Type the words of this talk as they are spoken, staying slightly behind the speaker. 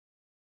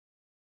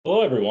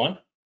Hello, everyone.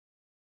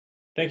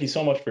 Thank you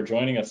so much for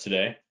joining us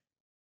today.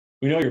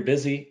 We know you're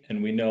busy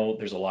and we know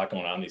there's a lot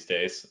going on these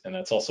days, and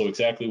that's also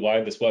exactly why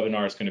this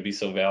webinar is going to be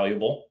so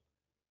valuable.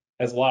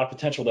 It has a lot of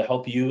potential to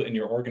help you and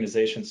your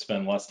organization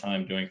spend less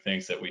time doing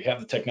things that we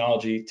have the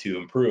technology to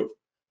improve.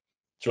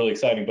 It's really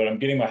exciting, but I'm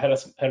getting my head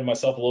of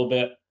myself a little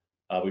bit.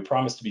 We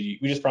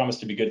just promised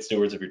to be good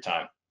stewards of your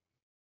time.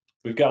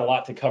 We've got a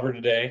lot to cover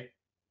today,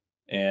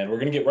 and we're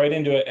going to get right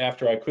into it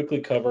after I quickly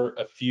cover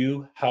a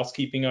few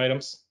housekeeping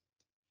items.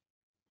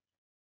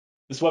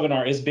 This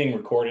webinar is being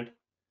recorded,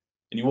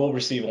 and you will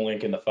receive a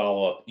link in the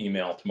follow-up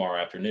email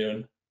tomorrow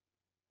afternoon.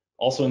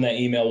 Also in that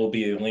email will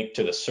be a link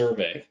to the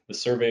survey. The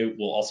survey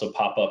will also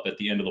pop up at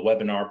the end of the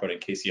webinar, but in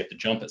case you have to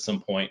jump at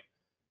some point,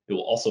 it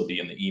will also be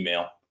in the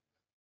email.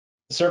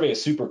 The survey is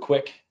super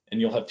quick,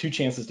 and you'll have 2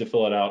 chances to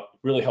fill it out. It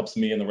really helps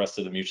me and the rest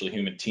of the Mutually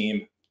Human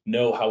team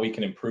know how we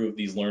can improve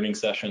these learning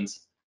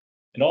sessions.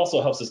 It also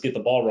helps us get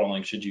the ball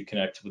rolling should you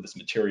connect with this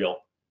material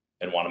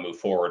and want to move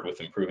forward with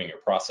improving your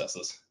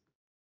processes.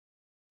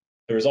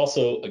 There is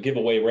also a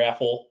giveaway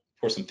raffle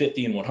for some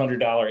 $50 and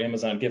 $100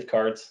 Amazon gift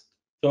cards.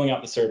 Filling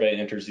out the survey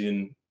enters you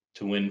in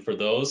to win for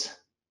those.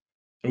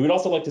 And we'd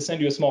also like to send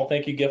you a small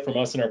thank you gift from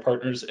us and our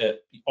partners at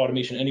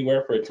Automation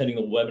Anywhere for attending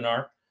the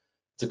webinar.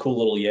 It's a cool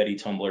little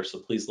Yeti tumbler, so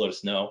please let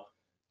us know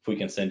if we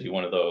can send you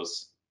one of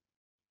those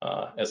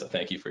as a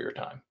thank you for your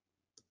time.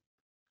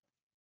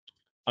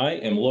 I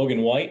am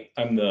Logan White.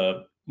 I'm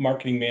the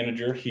marketing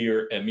manager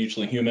here at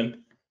Mutually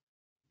Human,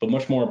 but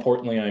much more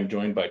importantly, I am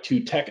joined by 2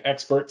 tech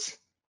experts.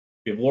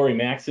 We have Lori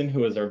Maxon,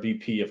 who is our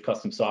VP of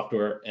Custom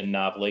Software, and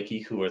Nav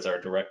Lakey, who is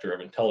our Director of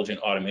Intelligent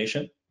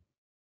Automation.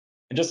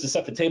 And just to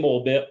set the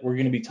table a bit, we're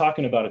going to be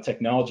talking about a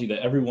technology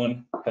that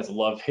everyone has a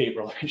love-hate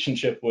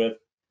relationship with,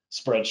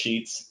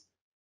 spreadsheets.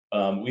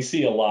 We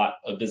see a lot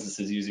of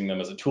businesses using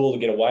them as a tool to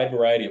get a wide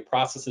variety of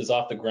processes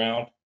off the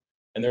ground.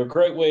 And they're a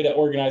great way to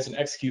organize and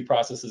execute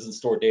processes and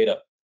store data,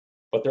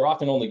 but they're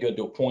often only good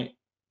to a point.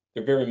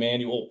 They're very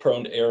manual,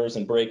 prone to errors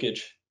and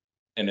breakage,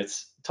 and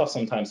it's tough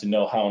sometimes to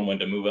know how and when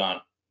to move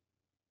on.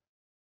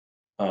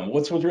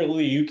 What's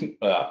really unique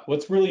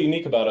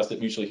about us at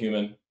Mutually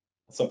Human,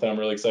 something I'm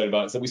really excited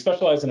about, is that we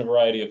specialize in a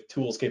variety of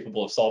tools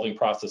capable of solving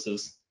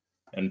processes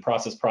and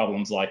process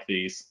problems like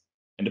these.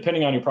 And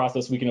depending on your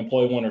process, we can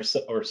employ one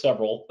or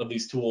several of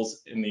these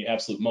tools in the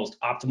absolute most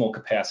optimal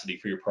capacity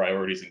for your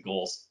priorities and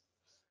goals.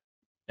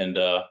 And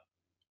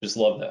just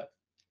love that.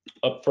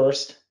 Up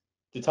first,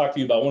 to talk to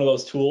you about one of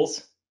those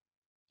tools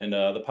and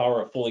the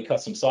power of fully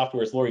custom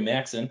software is Lori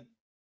Maxon.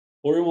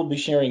 Lori will be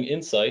sharing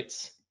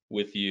insights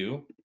with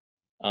you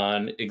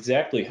on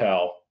exactly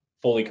how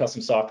fully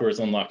custom software is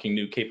unlocking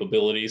new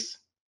capabilities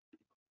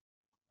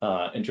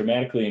and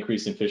dramatically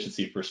increasing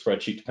efficiency for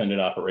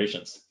spreadsheet-dependent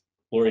operations.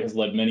 Lori has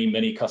led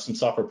many custom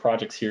software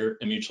projects here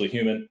at Mutually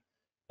Human,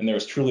 and there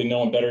is truly no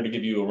one better to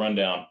give you a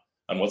rundown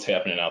on what's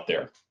happening out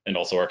there and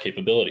also our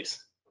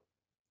capabilities.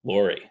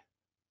 Lori.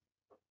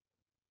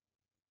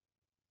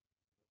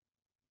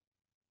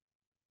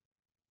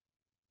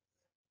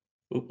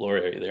 Oop,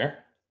 Lori, are you there?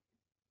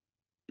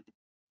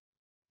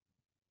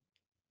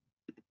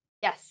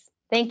 Yes,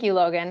 thank you,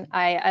 Logan.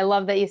 I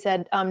love that you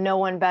said no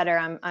one better.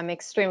 I'm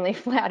extremely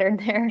flattered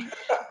there.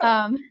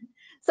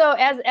 So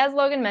as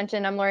Logan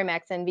mentioned, I'm Lori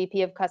Maxon,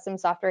 VP of Custom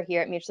Software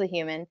here at Mutually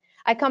Human.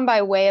 I come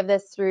by way of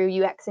this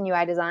through UX and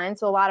UI design,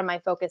 so a lot of my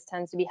focus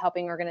tends to be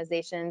helping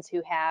organizations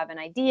who have an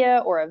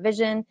idea or a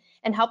vision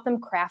and help them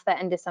craft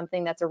that into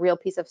something that's a real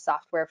piece of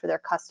software for their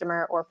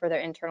customer or for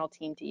their internal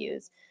team to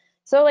use.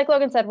 So like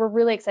Logan said, we're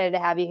really excited to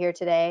have you here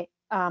today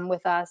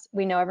with us.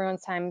 We know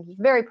everyone's time is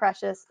very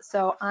precious,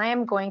 so I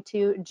am going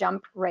to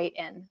jump right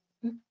in.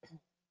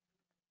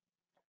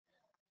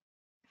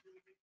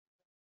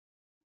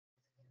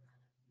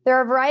 There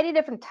are a variety of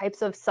different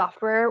types of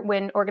software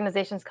when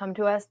organizations come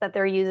to us that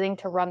they're using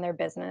to run their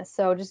business.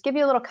 So just give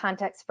you a little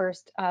context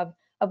first of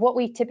what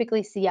we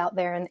typically see out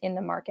there in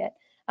the market.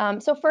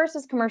 So first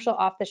is commercial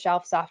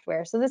off-the-shelf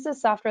software. So this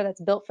is software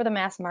that's built for the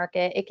mass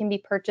market. It can be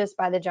purchased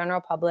by the general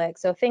public.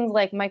 So things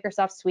like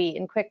Microsoft Suite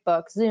and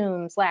QuickBooks,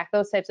 Zoom, Slack,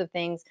 those types of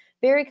things.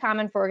 Very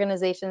common for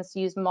organizations to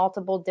use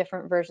multiple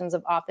different versions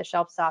of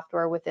off-the-shelf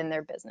software within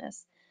their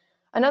business.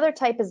 Another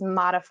type is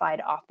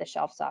modified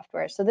off-the-shelf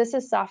software. So this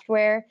is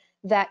software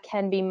that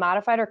can be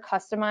modified or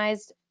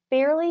customized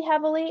fairly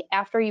heavily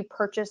after you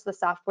purchase the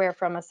software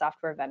from a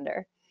software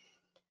vendor.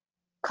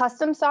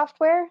 Custom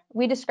software,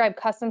 we describe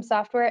custom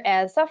software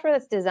as software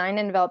that's designed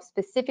and developed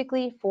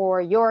specifically for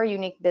your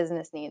unique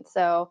business needs.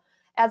 So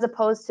as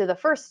opposed to the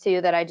first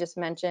two that I just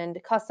mentioned,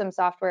 custom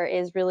software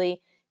is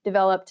really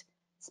developed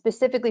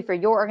specifically for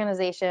your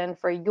organization,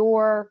 for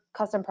your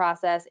custom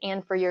process,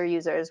 and for your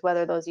users,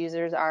 whether those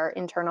users are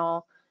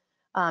internal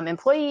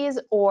employees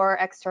or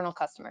external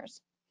customers.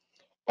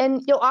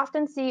 And you'll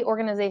often see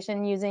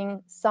organizations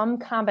using some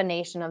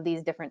combination of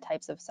these different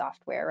types of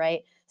software,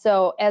 right?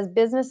 So as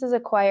businesses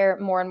acquire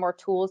more and more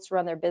tools to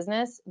run their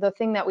business, the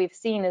thing that we've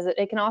seen is that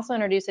it can also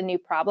introduce a new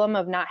problem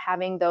of not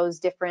having those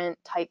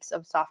different types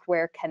of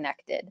software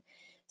connected.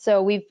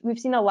 So we've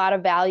seen a lot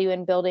of value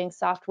in building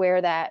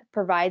software that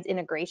provides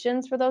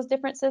integrations for those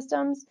different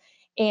systems.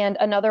 And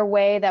another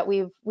way that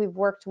we've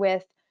worked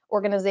with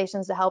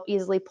organizations to help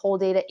easily pull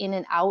data in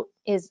and out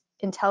is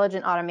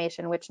intelligent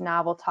automation, which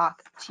Nav will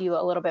talk to you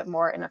a little bit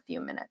more in a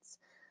few minutes.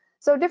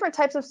 So different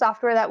types of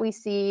software that we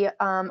see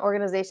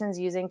organizations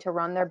using to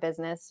run their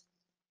business.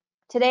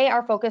 Today,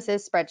 our focus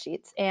is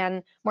spreadsheets,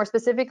 and more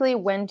specifically,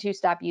 when to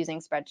stop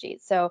using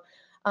spreadsheets. So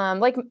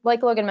like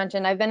Logan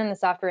mentioned, I've been in the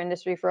software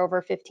industry for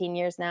over 15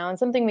 years now, and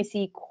something we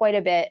see quite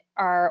a bit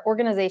are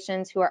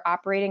organizations who are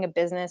operating a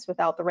business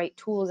without the right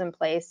tools in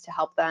place to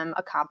help them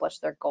accomplish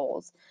their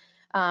goals.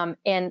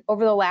 And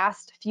over the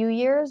last few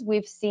years,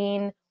 we've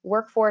seen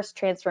workforce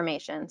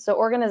transformation. So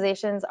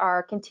organizations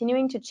are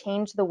continuing to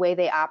change the way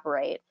they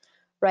operate,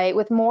 right?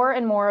 With more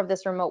and more of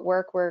this remote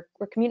work, we're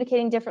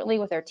communicating differently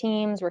with our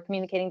teams, we're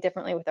communicating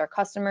differently with our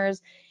customers,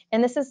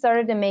 and this has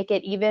started to make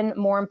it even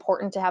more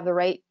important to have the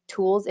right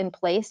tools in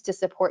place to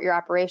support your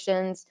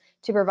operations,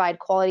 to provide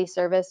quality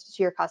service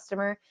to your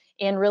customer,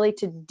 and really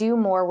to do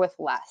more with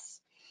less.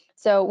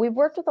 So we've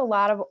worked with a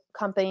lot of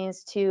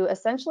companies to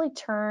essentially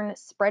turn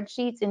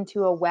spreadsheets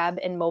into a web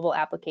and mobile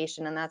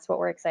application, and that's what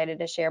we're excited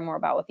to share more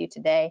about with you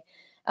today.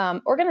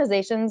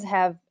 Organizations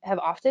have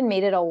often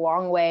made it a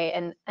long way,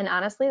 and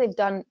honestly, they've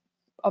done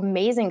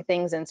amazing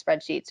things in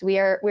spreadsheets. We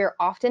are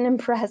often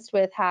impressed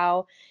with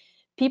how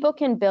people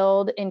can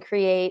build and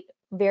create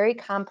very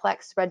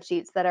complex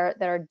spreadsheets that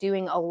are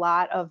doing a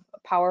lot of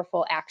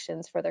powerful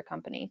actions for their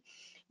company.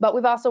 But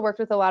we've also worked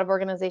with a lot of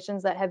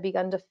organizations that have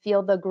begun to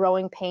feel the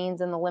growing pains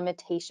and the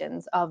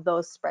limitations of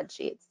those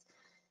spreadsheets.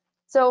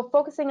 So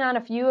focusing on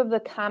a few of the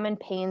common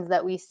pains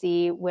that we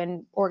see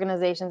when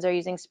organizations are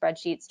using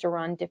spreadsheets to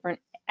run different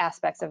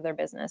aspects of their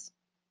business.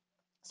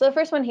 So the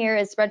first one here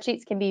is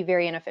spreadsheets can be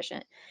very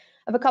inefficient.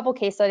 I have a couple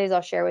case studies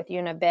I'll share with you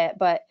in a bit,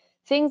 but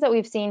things that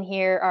we've seen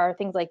here are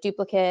things like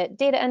duplicate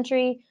data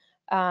entry.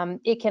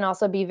 It can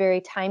also be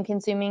very time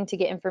consuming to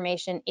get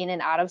information in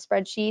and out of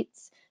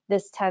spreadsheets.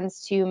 This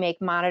tends to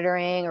make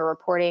monitoring or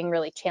reporting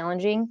really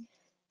challenging.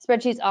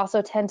 Spreadsheets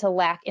also tend to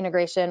lack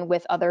integration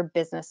with other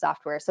business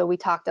software. So we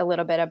talked a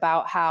little bit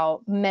about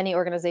how many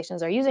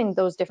organizations are using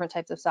those different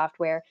types of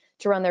software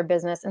to run their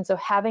business. And so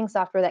having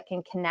software that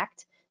can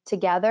connect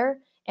together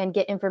and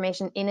get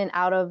information in and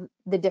out of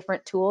the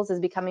different tools is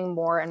becoming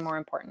more and more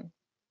important.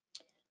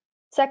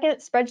 Second,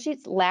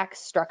 spreadsheets lack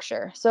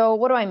structure. So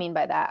what do I mean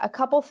by that? A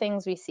couple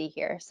things we see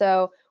here.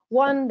 So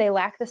one, they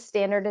lack the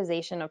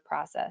standardization of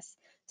process.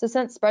 So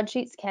since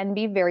spreadsheets can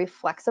be very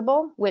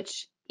flexible,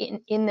 which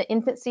in the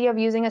infancy of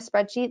using a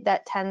spreadsheet,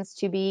 that tends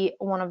to be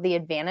one of the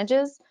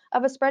advantages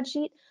of a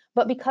spreadsheet.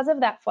 But because of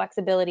that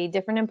flexibility,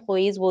 different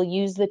employees will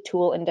use the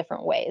tool in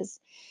different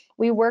ways.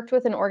 We worked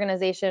with an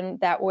organization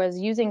that was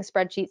using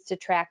spreadsheets to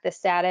track the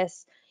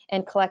status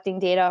and collecting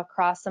data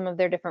across some of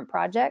their different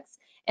projects.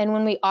 And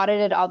when we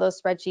audited all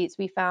those spreadsheets,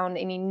 we found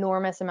an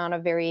enormous amount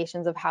of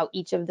variations of how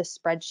each of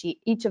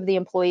the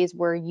employees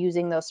were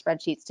using those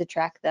spreadsheets to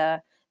track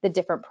the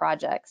different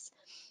projects.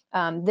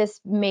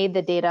 This made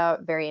the data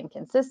very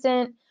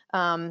inconsistent,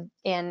 and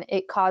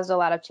it caused a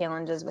lot of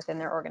challenges within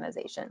their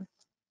organization.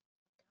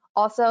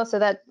 Also, so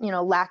that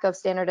lack of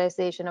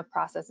standardization of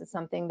process is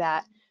something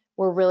that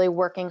we're really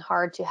working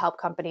hard to help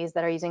companies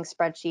that are using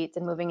spreadsheets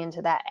and moving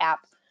into that app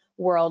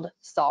world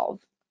solve.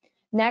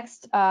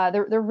 Next,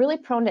 they're really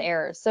prone to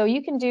errors. So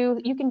you can do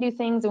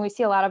things, and we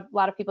see a lot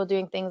of people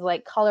doing things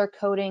like color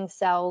coding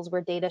cells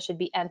where data should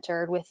be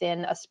entered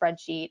within a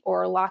spreadsheet,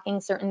 or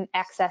locking certain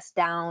access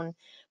down.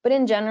 But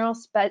in general,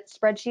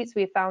 spreadsheets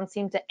we've found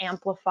seem to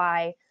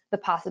amplify the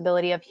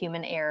possibility of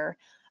human error.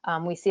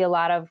 We see a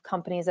lot of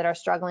companies that are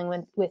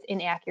struggling with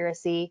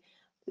inaccuracy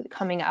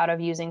coming out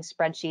of using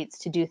spreadsheets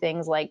to do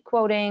things like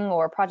quoting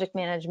or project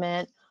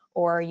management,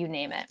 or you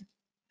name it.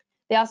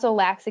 They also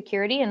lack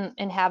security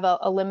and have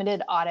a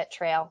limited audit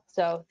trail.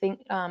 So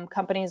think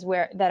companies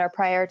that are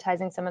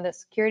prioritizing some of the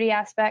security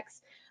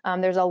aspects,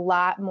 there's a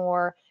lot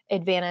more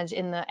advantage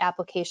in the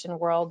application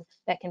world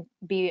that can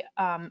be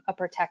a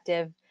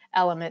protective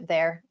element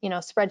there.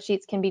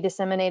 Spreadsheets can be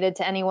disseminated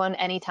to anyone,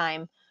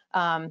 anytime.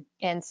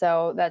 And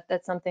so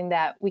that's something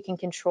that we can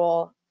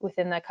control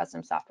within the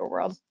custom software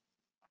world.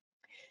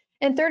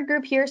 And third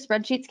group here,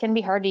 spreadsheets can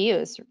be hard to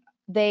use.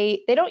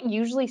 They don't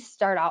usually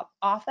start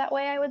off that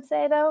way, I would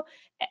say, though.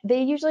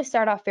 They usually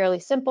start off fairly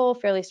simple,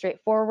 fairly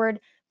straightforward,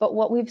 but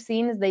what we've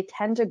seen is they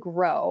tend to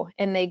grow,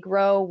 and they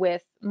grow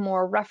with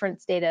more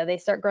reference data. They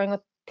start growing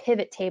with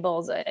pivot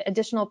tables,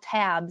 additional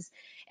tabs,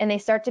 and they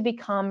start to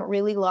become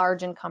really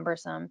large and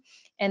cumbersome,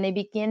 and they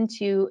begin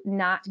to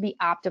not be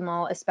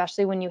optimal,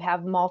 especially when you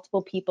have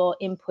multiple people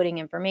inputting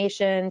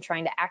information,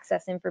 trying to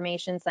access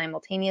information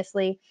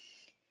simultaneously.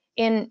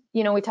 And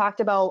we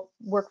talked about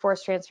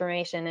workforce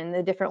transformation and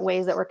the different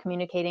ways that we're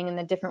communicating and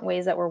the different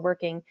ways that we're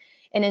working.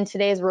 And in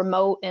today's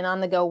remote and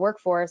on-the-go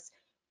workforce,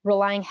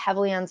 relying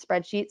heavily on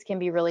spreadsheets can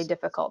be really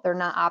difficult. They're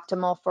not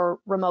optimal for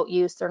remote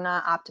use. They're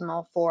not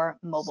optimal for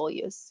mobile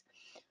use.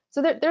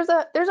 So there's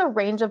a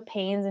range of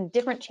pains and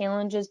different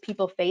challenges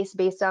people face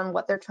based on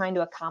what they're trying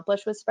to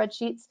accomplish with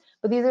spreadsheets,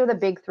 but these are the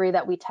big three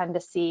that we tend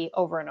to see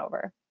over and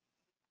over.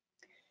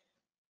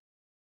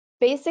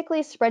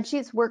 Basically,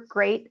 spreadsheets work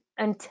great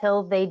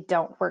until they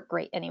don't work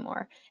great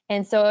anymore.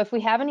 And so if we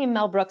have any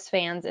Mel Brooks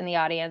fans in the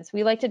audience,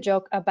 we like to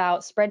joke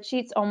about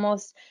spreadsheets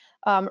almost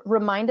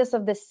remind us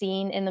of the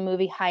scene in the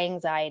movie High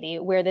Anxiety,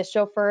 where the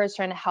chauffeur is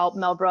trying to help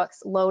Mel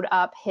Brooks load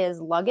up his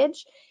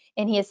luggage.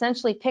 And he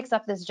essentially picks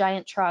up this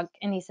giant trunk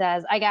and he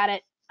says, I got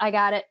it, I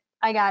got it,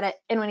 I got it.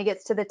 And when he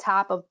gets to the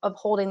top of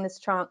holding this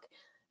trunk,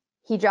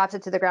 he drops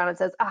it to the ground and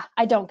says,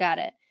 I don't got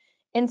it.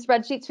 And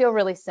spreadsheets feel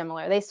really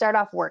similar. They start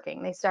off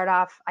working. They start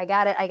off, I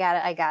got it, I got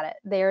it, I got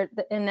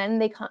it. And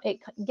then it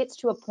gets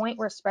to a point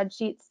where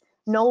spreadsheets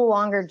no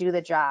longer do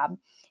the job.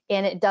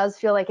 And it does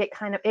feel like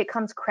it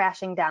comes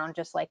crashing down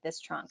just like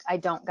this trunk. I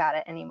don't got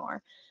it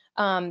anymore.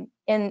 And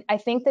I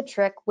think the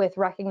trick with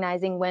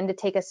recognizing when to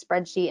take a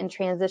spreadsheet and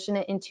transition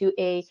it into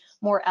a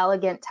more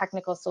elegant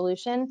technical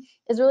solution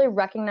is really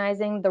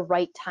recognizing the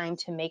right time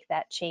to make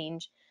that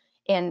change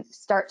and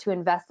start to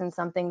invest in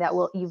something that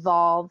will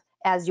evolve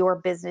as your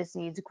business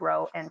needs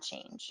grow and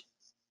change.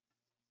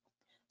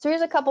 So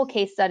here's a couple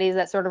case studies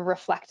that sort of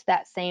reflect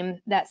that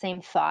same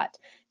thought.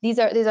 These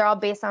are all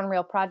based on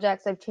real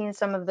projects. I've changed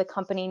some of the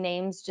company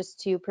names just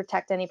to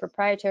protect any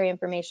proprietary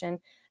information.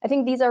 I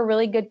think these are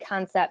really good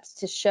concepts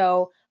to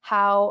show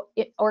how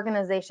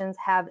organizations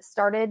have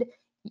started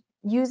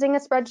using a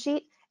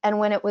spreadsheet, and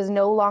when it was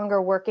no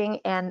longer working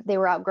and they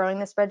were outgrowing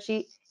the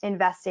spreadsheet,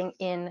 investing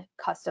in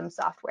custom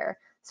software.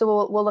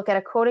 So we'll look at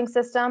a quoting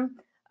system,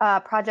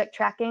 project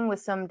tracking with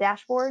some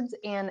dashboards,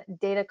 and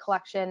data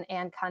collection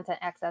and content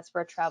access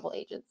for a travel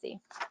agency.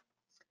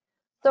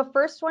 So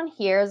first one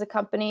here is a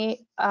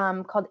company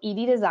called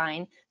ED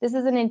Design. This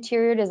is an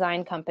interior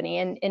design company,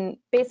 and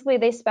basically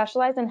they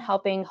specialize in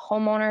helping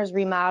homeowners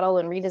remodel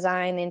and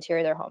redesign the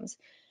interior of their homes.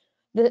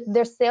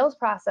 Their sales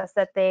process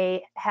that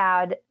they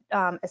had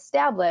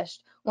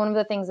established, one of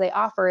the things they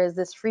offer is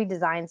this free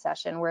design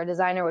session where a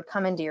designer would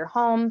come into your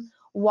home,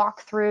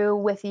 walk through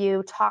with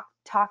you,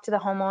 talk to the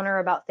homeowner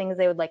about things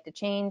they would like to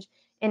change,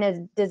 and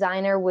a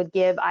designer would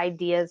give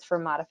ideas for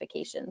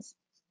modifications.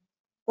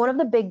 One of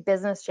the big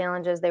business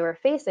challenges they were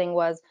facing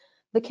was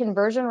the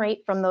conversion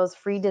rate from those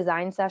free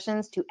design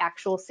sessions to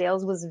actual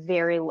sales was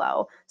very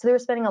low. So they were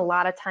spending a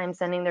lot of time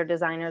sending their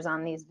designers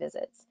on these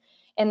visits.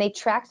 And they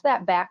tracked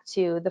that back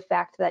to the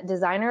fact that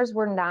designers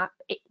were not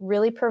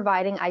really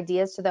providing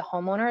ideas to the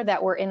homeowner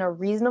that were in a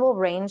reasonable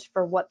range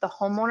for what the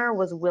homeowner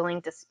was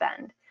willing to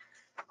spend.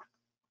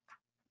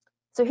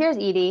 So here's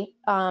Edie,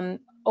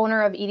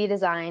 owner of Edie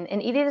Design,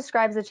 and Edie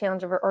describes the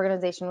challenge of her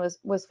organization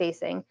was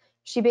facing.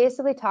 She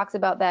basically talks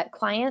about that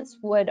clients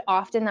would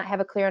often not have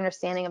a clear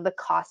understanding of the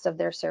cost of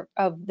their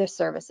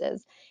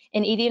services,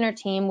 and Edie and her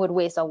team would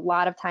waste a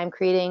lot of time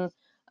creating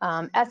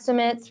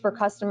estimates for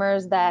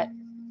customers that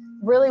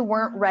really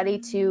weren't ready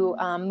to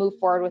move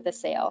forward with a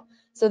sale.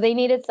 So they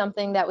needed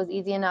something that was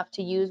easy enough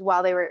to use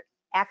while they were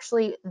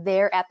actually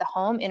there at the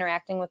home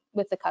interacting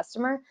with the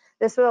customer.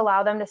 This would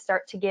allow them to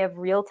start to give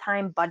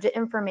real-time budget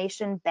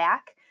information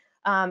back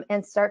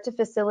and start to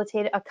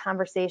facilitate a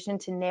conversation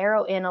to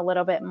narrow in a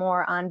little bit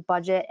more on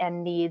budget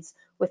and needs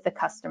with the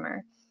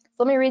customer.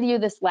 So let me read you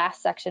this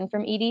last section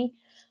from Edie.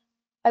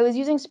 I was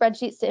using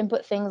spreadsheets to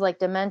input things like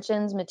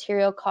dimensions,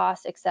 material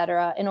costs,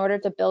 etc., in order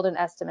to build an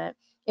estimate.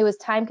 It was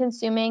time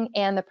consuming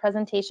and the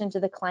presentation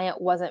to the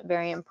client wasn't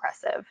very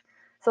impressive.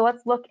 So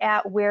let's look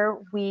at where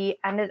we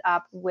ended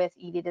up with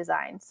ED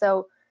Design.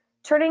 So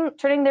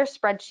turning their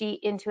spreadsheet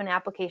into an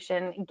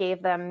application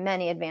gave them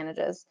many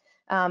advantages.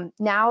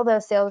 Now the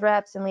sales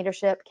reps and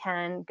leadership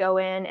can go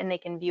in and they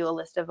can view a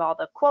list of all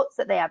the quotes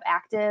that they have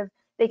active.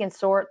 They can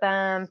sort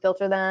them,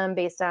 filter them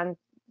based on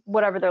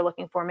whatever they're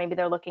looking for. Maybe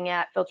they're looking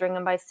at filtering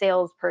them by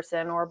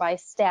salesperson or by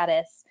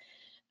status.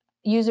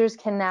 Users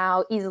can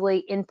now easily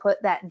input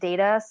that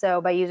data.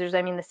 So by users,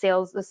 I mean the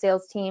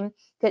sales team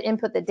could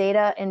input the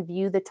data and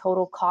view the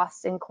total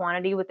cost and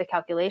quantity with the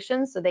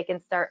calculations. So they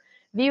can start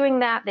viewing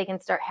that. They can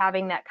start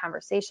having that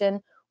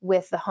conversation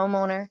with the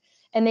homeowner,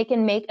 and they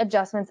can make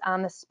adjustments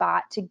on the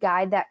spot to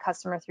guide that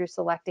customer through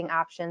selecting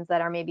options that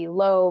are maybe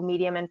low,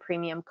 medium, and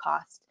premium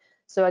cost.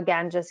 So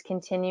again, just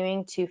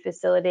continuing to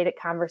facilitate a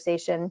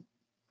conversation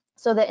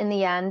so that in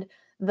the end,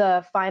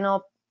 the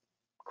final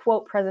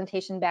quote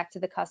presentation back to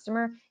the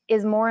customer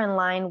is more in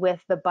line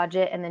with the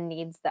budget and the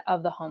needs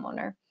of the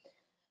homeowner.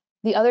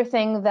 The other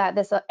thing that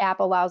this app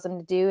allows them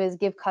to do is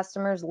give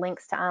customers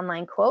links to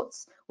online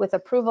quotes with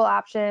approval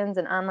options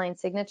and online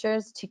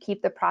signatures to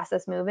keep the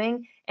process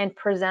moving and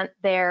present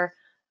their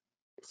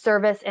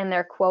service and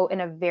their quote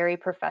in a very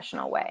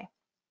professional way.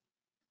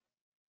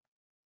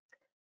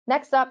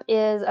 Next up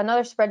is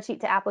another spreadsheet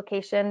to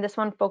application. This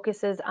one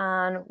focuses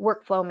on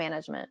workflow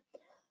management.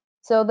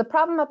 So the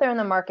problem out there in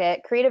the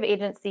market, creative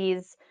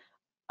agencies,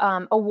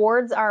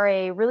 awards are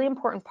a really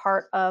important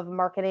part of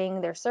marketing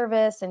their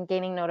service and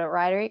gaining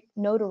notoriety,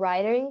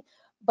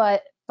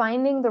 but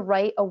finding the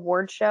right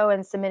award show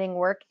and submitting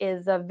work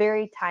is a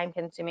very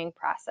time-consuming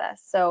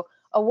process. So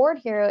Award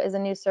Hero is a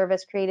new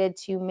service created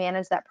to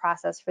manage that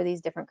process for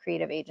these different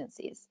creative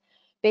agencies.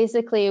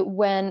 Basically,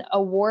 when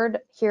Award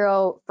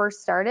Hero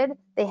first started,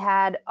 they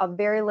had a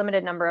very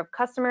limited number of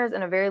customers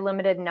and a very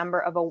limited number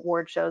of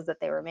award shows that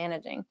they were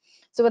managing.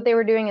 So what they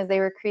were doing is they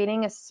were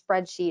creating a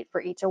spreadsheet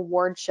for each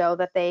award show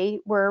that they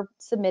were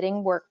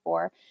submitting work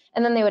for,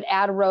 and then they would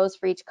add rows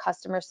for each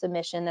customer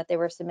submission that they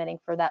were submitting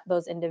for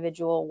those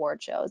individual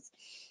award shows.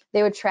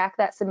 They would track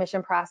that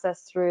submission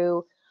process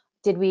through,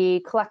 did we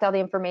collect all the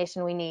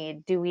information we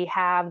need? Do we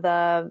have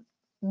the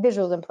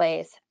visuals in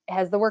place?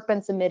 Has the work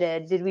been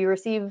submitted? Did we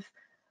receive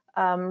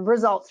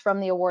results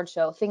from the award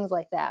show? Things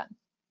like that.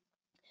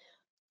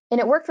 And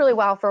it worked really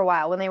well for a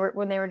while. When they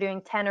were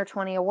doing 10 or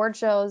 20 award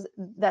shows,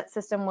 that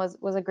system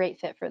was a great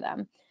fit for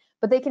them.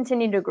 But they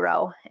continued to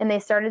grow, and they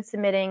started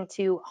submitting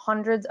to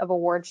hundreds of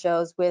award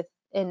shows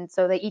and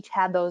so they each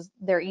had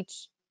their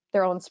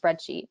own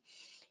spreadsheet.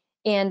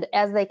 And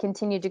as they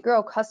continued to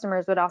grow,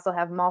 customers would also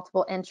have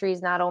multiple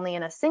entries, not only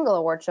in a single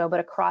award show, but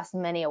across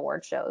many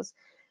award shows.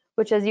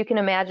 Which, as you can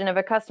imagine, if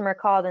a customer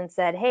called and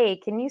said, hey,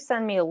 can you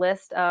send me a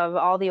list of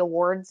all the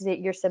awards that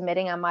you're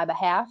submitting on my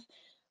behalf?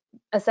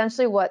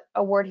 Essentially what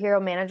Award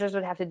Hero managers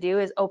would have to do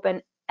is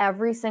open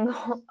every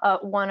single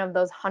one of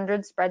those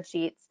 100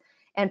 spreadsheets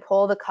and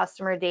pull the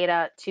customer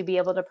data to be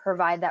able to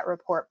provide that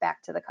report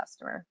back to the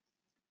customer.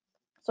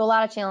 So a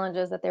lot of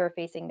challenges that they were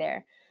facing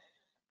there.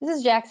 This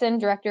is Jackson,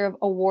 Director of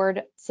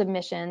Award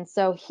Submissions.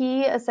 So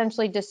he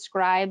essentially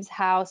describes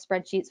how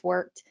spreadsheets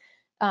worked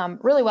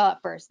really well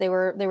at first. They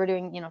were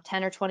doing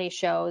 10 or 20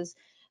 shows,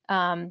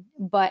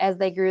 but as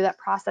they grew, that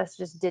process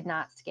just did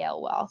not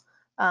scale well.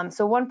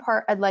 So one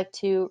part I'd like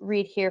to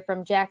read here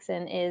from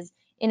Jackson is,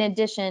 in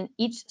addition,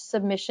 each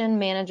submission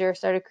manager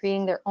started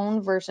creating their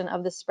own version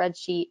of the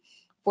spreadsheet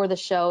for the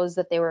shows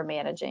that they were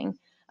managing.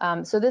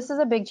 So this is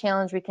a big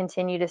challenge we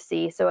continue to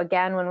see. So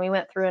again, when we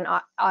went through and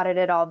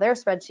audited all their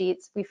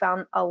spreadsheets, we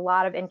found a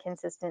lot of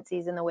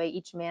inconsistencies in the way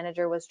each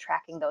manager was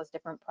tracking those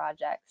different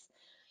projects.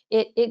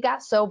 It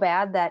got so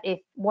bad that if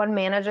one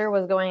manager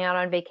was going out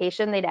on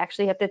vacation, they'd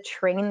actually have to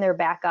train their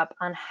backup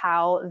on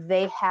how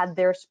they had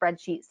their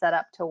spreadsheet set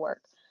up to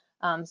work.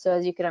 So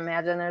as you can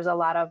imagine, there's a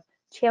lot of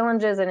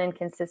challenges and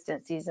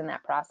inconsistencies in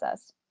that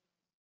process.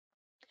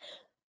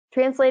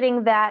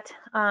 Translating that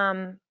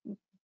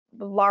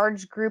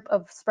large group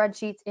of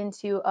spreadsheets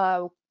into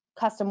a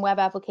custom web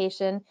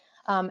application,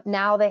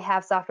 now they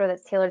have software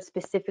that's tailored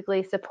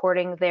specifically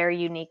supporting their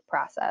unique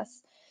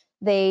process.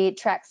 They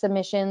track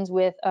submissions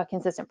with a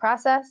consistent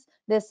process.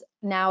 This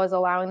now is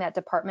allowing that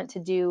department to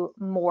do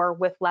more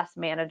with less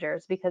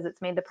managers because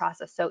it's made the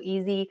process so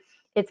easy.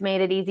 It's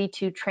made it easy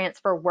to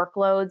transfer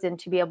workloads and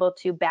to be able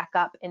to back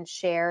up and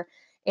share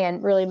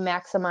and really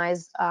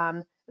maximize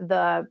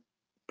the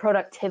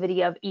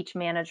productivity of each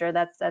manager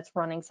that's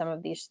running some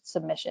of these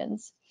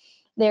submissions.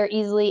 They're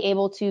easily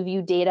able to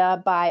view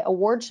data by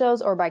award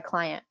shows or by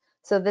client.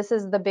 So this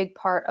is the big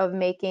part of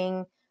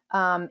making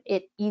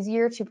it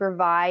easier to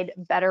provide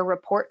better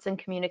reports and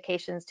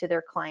communications to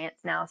their clients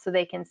now. So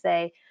they can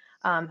say,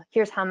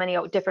 here's how many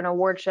different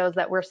award shows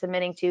that we're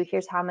submitting to,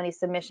 here's how many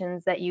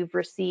submissions that you've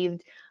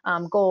received,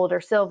 gold or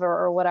silver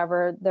or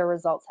whatever their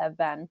results have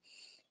been.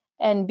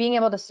 And being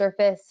able to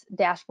surface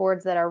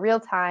dashboards that are real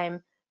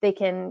time, they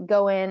can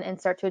go in and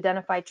start to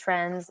identify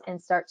trends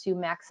and start to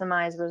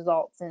maximize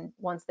results. And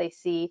once they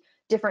see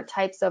different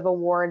types of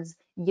awards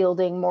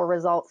yielding more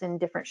results in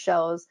different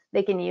shows,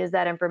 they can use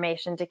that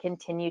information to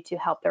continue to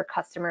help their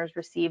customers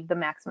receive the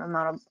maximum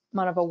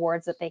amount of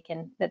awards that they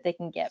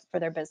can get for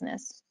their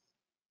business.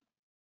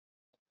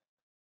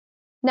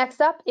 Next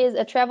up is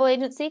a travel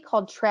agency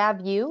called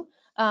TravU.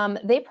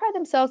 They pride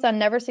themselves on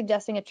never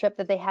suggesting a trip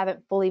that they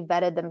haven't fully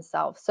vetted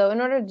themselves. So in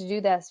order to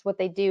do this, what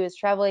they do is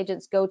travel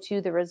agents go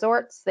to the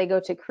resorts, they go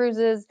to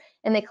cruises,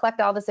 and they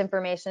collect all this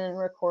information and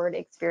record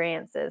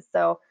experiences.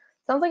 So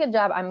sounds like a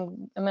job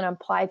I'm going to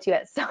apply to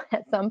at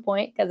some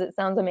point because it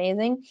sounds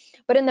amazing.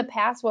 But in the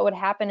past, what would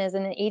happen is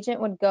an agent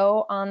would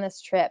go on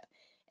this trip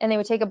and they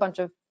would take a bunch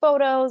of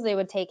photos, they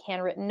would take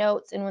handwritten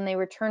notes, and when they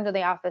returned to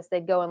the office,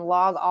 they'd go and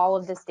log all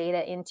of this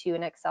data into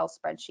an Excel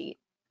spreadsheet.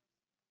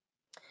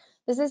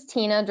 This is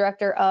Tina,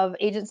 Director of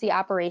Agency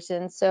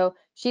Operations. So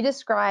she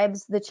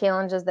describes the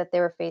challenges that they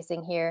were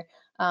facing here.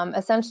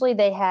 Essentially,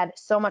 they had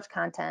so much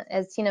content.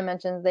 As Tina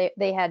mentions,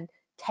 they had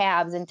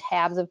tabs and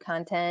tabs of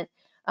content.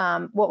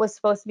 What was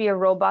supposed to be a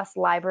robust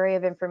library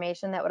of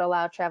information that would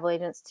allow travel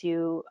agents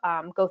to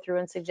go through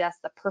and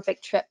suggest the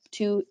perfect trip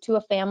to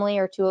a family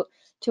or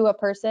to a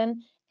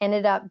person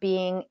ended up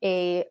being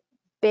a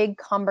big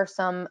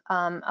cumbersome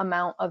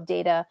amount of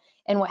data.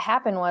 And what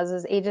happened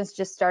was agents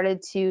just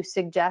started to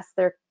suggest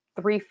their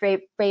 3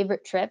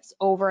 favorite trips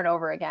over and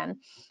over again.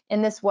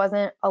 And this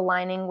wasn't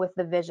aligning with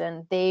the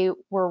vision. They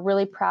were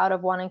really proud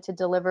of wanting to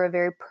deliver a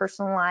very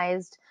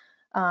personalized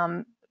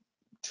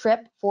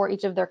trip for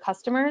each of their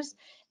customers.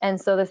 And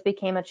so this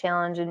became a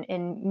challenge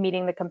in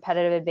meeting the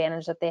competitive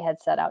advantage that they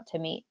had set out to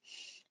meet.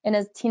 And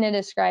as Tina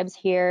describes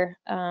here,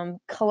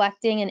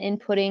 collecting and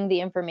inputting the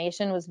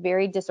information was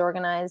very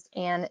disorganized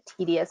and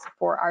tedious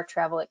for our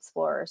travel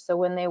explorers. So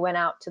when they went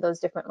out to those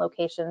different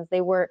locations,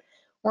 they weren't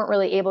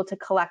really able to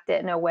collect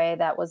it in a way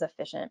that was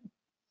efficient.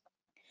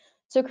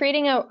 So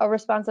creating a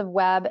responsive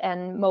web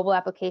and mobile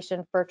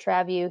application for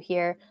TravView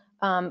here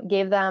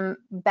gave them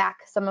back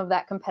some of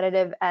that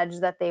competitive edge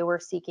that they were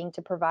seeking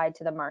to provide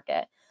to the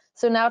market.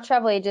 So now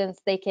travel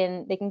agents, they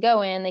can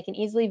go in, they can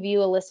easily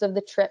view a list of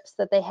the trips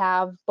that they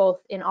have, both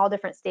in all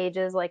different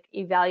stages, like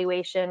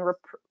evaluation,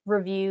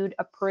 reviewed,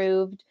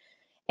 approved,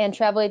 and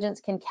travel agents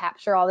can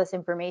capture all this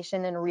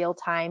information in real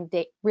time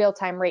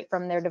right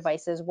from their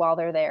devices while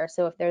they're there.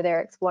 So if they're there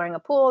exploring a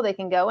pool, they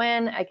can go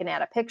in, I can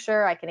add a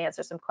picture, I can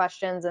answer some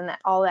questions, and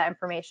all that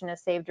information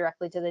is saved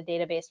directly to the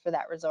database for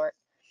that resort.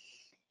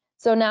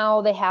 So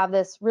now they have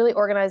this really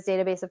organized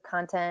database of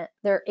content.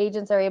 Their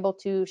agents are able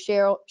to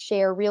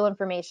share real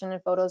information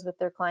and photos with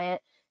their client,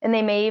 and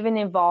they may even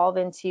evolve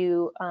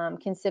into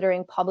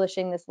considering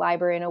publishing this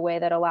library in a way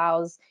that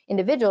allows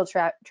individual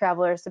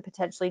travelers to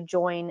potentially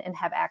join and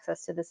have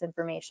access to this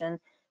information,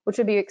 which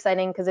would be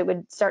exciting because it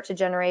would start to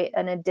generate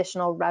an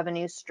additional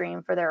revenue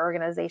stream for their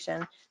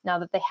organization now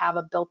that they have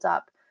a built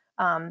up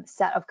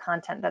set of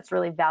content that's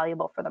really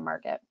valuable for the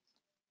market.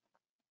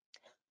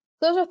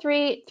 Those are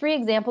three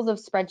examples of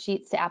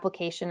spreadsheets to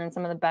application and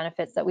some of the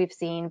benefits that we've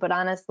seen. But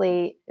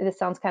honestly, this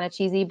sounds kind of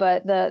cheesy,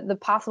 but the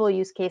possible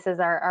use cases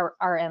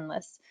are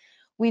endless.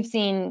 We've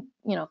seen,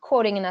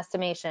 quoting and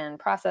estimation,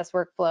 process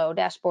workflow,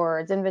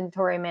 dashboards,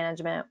 inventory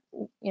management,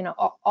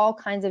 all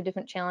kinds of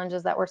different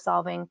challenges that we're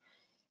solving.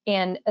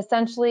 And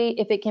essentially,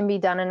 if it can be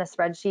done in a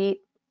spreadsheet,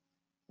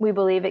 we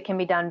believe it can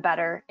be done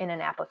better in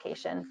an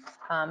application.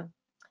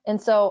 And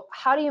so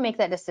how do you make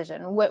that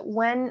decision?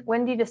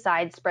 When do you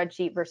decide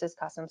spreadsheet versus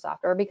custom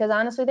software? Because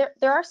honestly,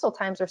 there are still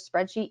times where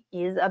spreadsheet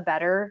is a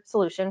better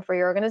solution for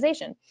your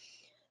organization.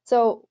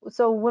 So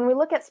when we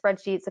look at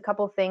spreadsheets, a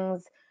couple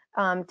things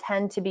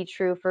tend to be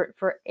true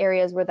for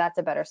areas where that's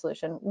a better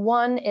solution.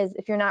 One is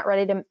if you're not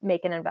ready to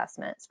make an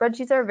investment.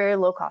 Spreadsheets are a very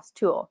low cost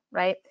tool,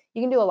 right?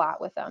 You can do a lot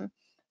with them.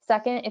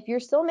 Second, if you're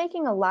still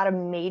making a lot of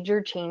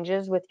major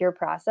changes with your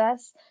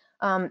process,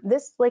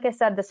 like I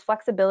said, this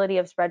flexibility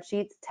of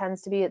spreadsheets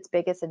tends to be its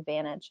biggest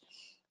advantage.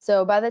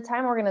 So by the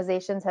time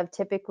organizations have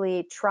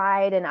typically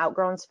tried and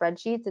outgrown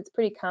spreadsheets, it's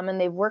pretty common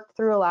they've worked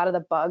through a lot of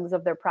the bugs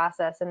of their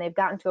process and they've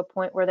gotten to a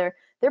point where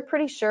they're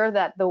pretty sure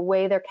that the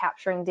way they're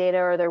capturing data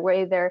or the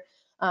way they're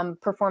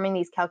performing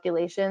these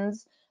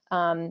calculations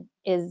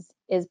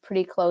is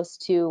pretty close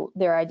to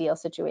their ideal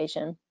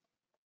situation.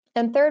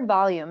 And third,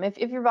 volume. If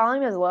your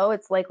volume is low,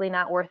 it's likely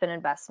not worth an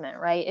investment,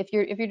 right? If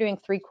you're doing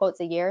 3 quotes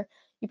a year,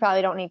 you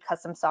probably don't need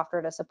custom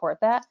software to support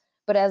that.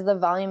 But as the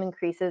volume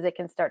increases, it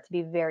can start to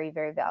be very,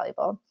 very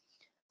valuable.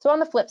 So on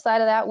the flip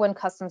side of that, when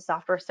custom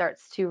software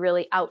starts to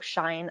really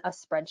outshine a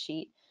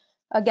spreadsheet,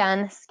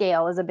 again,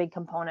 scale is a big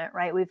component,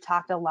 right? We've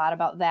talked a lot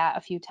about that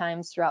a few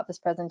times throughout this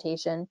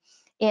presentation.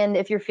 And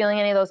if you're feeling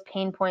any of those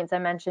pain points I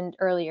mentioned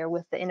earlier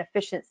with the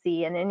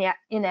inefficiency and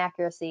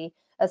inaccuracy,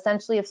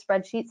 essentially if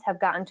spreadsheets have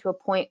gotten to a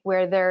point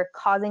where they're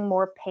causing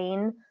more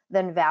pain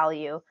than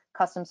value,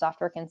 custom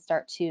software can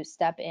start to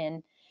step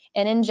in.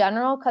 And in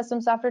general,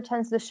 custom software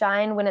tends to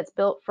shine when it's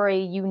built for a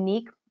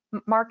unique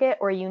market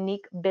or a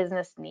unique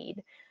business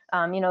need.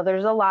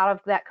 There's a lot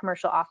of that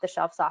commercial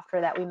off-the-shelf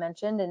software that we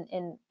mentioned,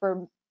 and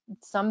for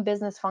some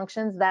business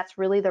functions, that's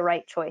really the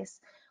right choice.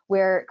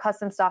 Where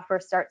custom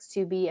software starts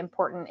to be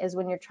important is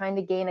when you're trying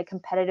to gain a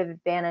competitive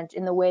advantage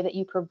in the way that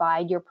you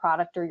provide your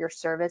product or your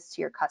service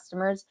to your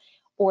customers,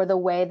 or the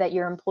way that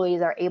your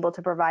employees are able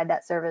to provide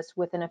that service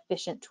with an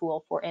efficient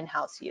tool for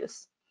in-house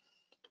use.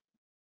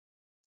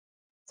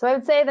 So I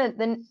would say that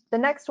the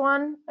next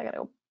one, I gotta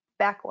go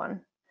back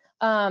one.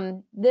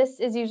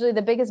 This is usually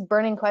the biggest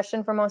burning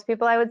question for most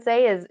people, I would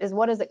say, is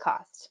what does it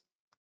cost?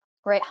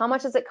 Right? How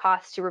much does it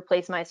cost to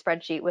replace my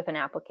spreadsheet with an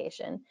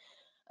application?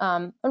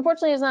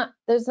 Unfortunately,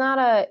 there's not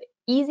a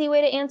easy way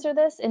to answer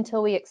this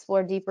until we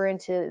explore deeper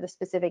into the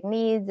specific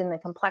needs and the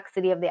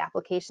complexity of the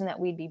application that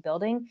we'd be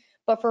building.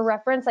 But for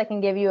reference, I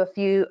can give you a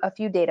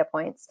few data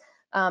points.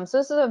 So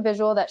this is a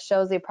visual that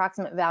shows the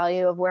approximate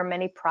value of where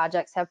many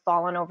projects have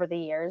fallen over the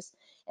years.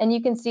 And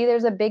you can see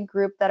there's a big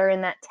group that are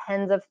in that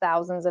tens of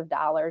thousands of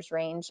dollars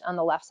range on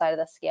the left side of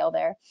the scale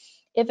there.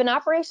 If an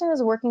operation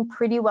is working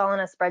pretty well in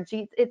a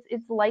spreadsheet,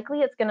 it's likely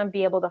it's going to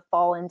be able to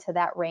fall into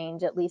that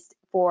range, at least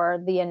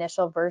for the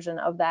initial version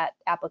of that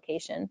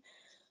application.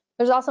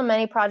 There's also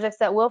many projects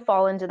that will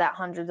fall into that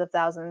hundreds of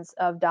thousands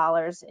of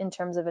dollars in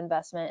terms of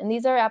investment. And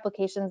these are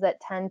applications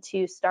that tend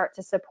to start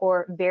to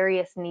support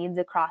various needs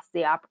across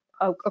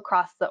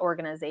the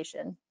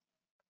organization.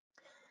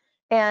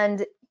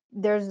 And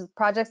there's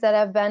projects that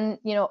have been,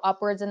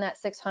 upwards in that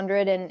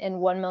 600 and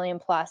 1 million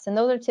plus. And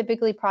those are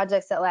typically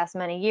projects that last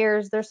many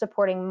years. They're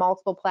supporting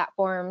multiple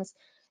platforms,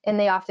 and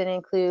they often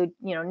include,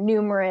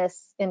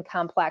 numerous and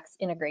complex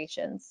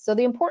integrations. So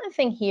the important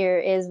thing here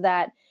is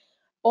that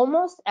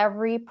almost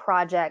every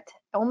project,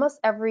 almost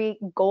every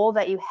goal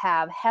that you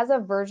have has a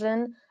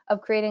version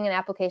of creating an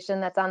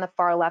application that's on the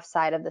far left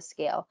side of the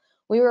scale.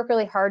 We work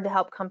really hard to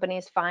help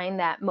companies find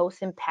that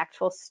most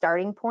impactful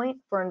starting point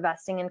for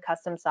investing in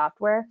custom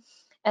software.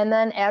 And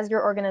then as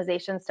your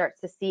organization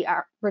starts to see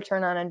our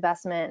return on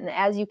investment, and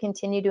as you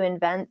continue to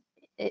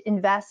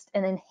invest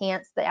and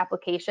enhance the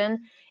application,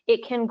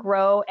 it can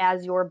grow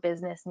as your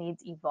business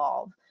needs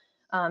evolve.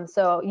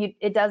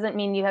 It doesn't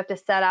mean you have to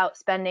set out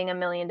spending $1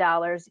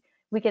 million.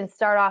 We can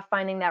start off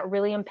finding that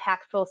really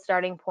impactful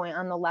starting point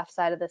on the left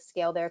side of the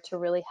scale there to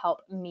really help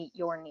meet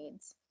your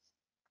needs.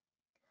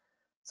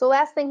 So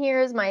last thing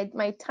here is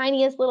my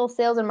tiniest little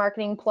sales and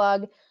marketing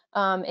plug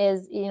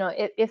is,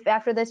 if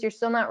after this you're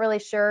still not really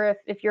sure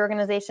if your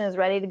organization is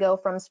ready to go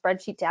from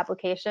spreadsheet to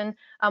application,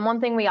 one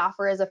thing we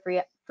offer is a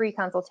free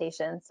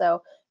consultation.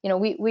 So,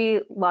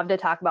 we love to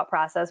talk about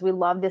process. We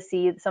love to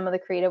see some of the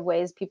creative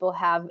ways people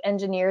have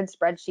engineered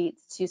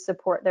spreadsheets to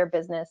support their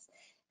business.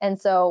 And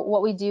so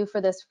what we do for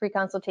this free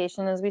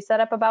consultation is we set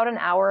up about an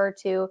hour or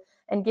two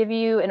and give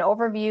you an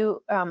overview.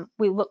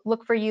 We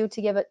look for you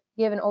to give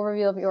an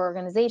overview of your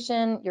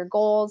organization, your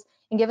goals,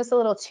 and give us a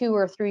little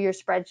tour through your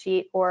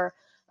spreadsheet or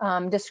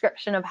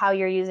description of how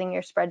you're using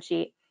your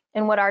spreadsheet.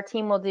 And what our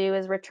team will do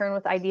is return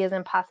with ideas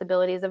and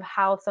possibilities of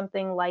how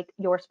something like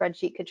your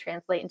spreadsheet could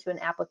translate into an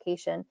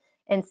application,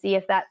 and see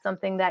if that's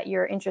something that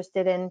you're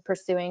interested in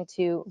pursuing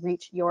to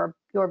reach your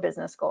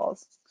business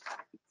goals.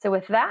 So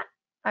with that,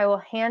 I will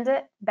hand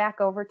it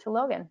back over to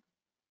Logan.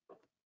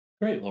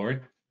 Great, Lori.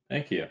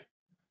 Thank you.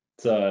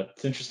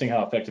 It's interesting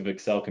how effective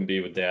Excel can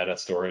be with data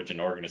storage and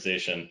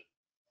organization,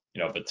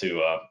 but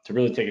to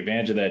really take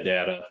advantage of that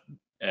data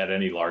at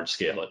any large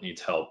scale, it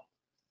needs help.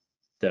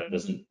 Data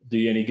doesn't do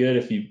you any good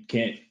if you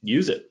can't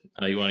use it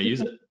how you want to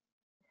use it.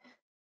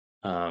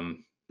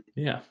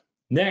 Yeah.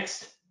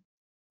 Next.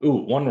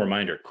 One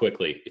reminder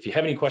quickly. If you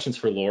have any questions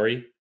for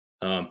Lori,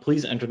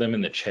 please enter them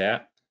in the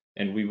chat,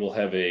 and we will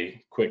have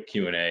a quick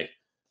Q&A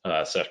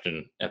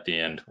session at the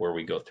end where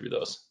we go through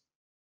those.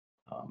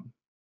 Up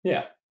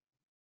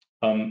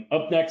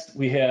next,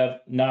 we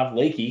have Nav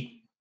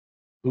Lakey,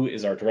 who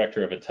is our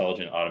Director of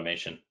Intelligent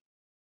Automation.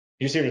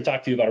 He's here to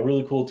talk to you about a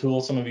really cool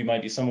tool some of you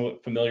might be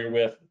somewhat familiar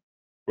with,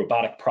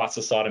 robotic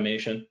process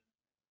automation.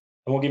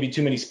 I won't give you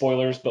too many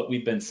spoilers, but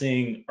we've been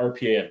seeing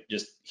RPA have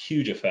just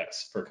huge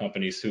effects for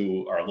companies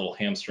who are a little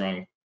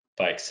hamstrung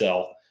by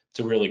Excel.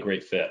 It's a really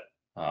great fit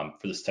for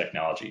this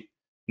technology.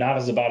 Nav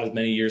has about as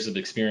many years of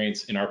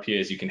experience in RPA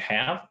as you can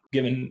have,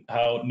 given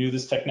how new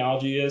this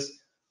technology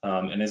is,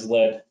 and he's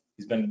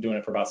been doing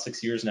it for about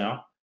 6 years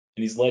now,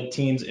 and he's led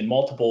teams in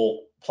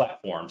multiple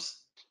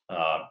platforms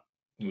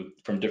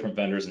from different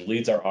vendors and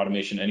leads our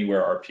Automation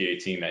Anywhere RPA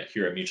team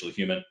here at Mutual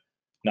Human.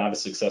 Nav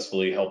has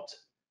successfully helped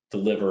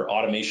deliver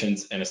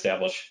automations and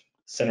establish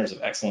centers of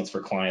excellence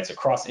for clients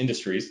across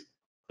industries,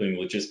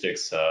 including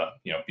logistics,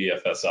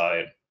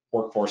 BFSI, and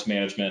workforce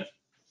management.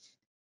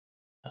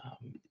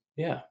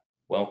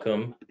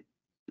 Welcome,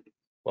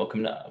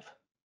 Nav.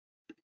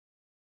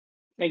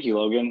 Thank you,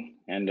 Logan,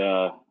 and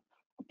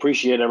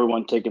appreciate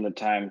everyone taking the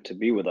time to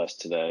be with us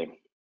today.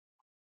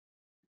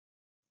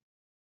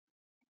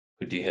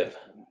 Who do you have?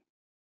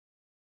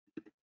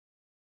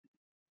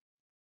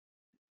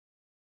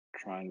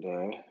 Trying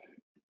to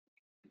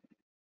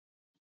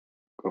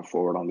go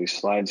forward on these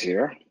slides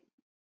here.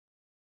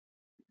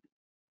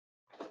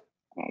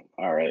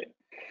 All right,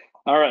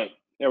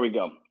 there we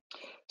go.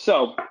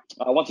 So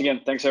once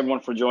again, thanks everyone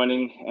for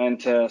joining. And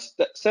to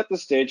set the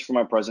stage for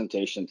my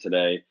presentation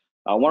today,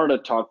 I wanted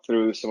to talk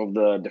through some of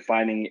the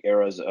defining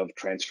eras of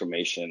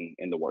transformation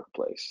in the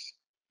workplace,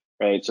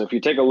 right? So if you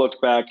take a look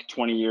back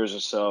 20 years or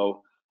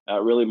so,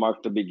 really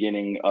marked the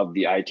beginning of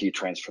the IT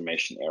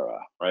transformation era,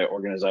 right?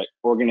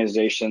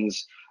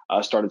 Organizations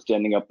started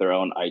standing up their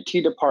own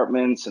IT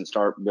departments and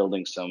start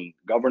building some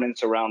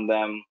governance around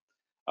them.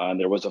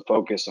 There was a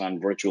focus on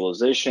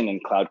virtualization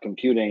and cloud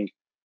computing,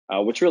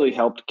 which really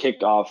helped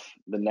kick off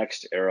the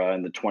next era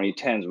in the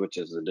 2010s, which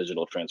is the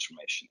digital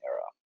transformation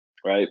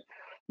era, right?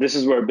 This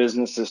is where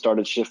businesses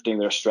started shifting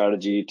their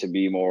strategy to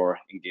be more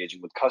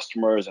engaging with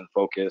customers and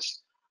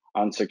focus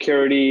on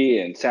security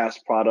and SaaS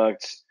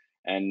products,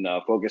 and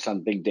focus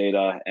on big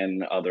data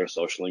and other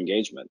social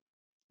engagement.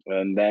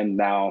 And then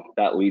now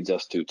that leads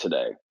us to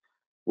today,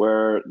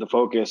 where the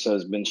focus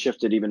has been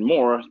shifted even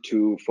more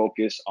to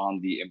focus on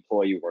the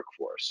employee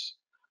workforce.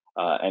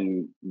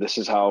 And this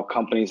is how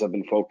companies have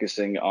been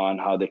focusing on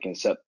how they can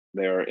set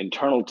their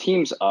internal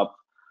teams up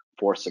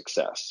for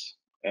success.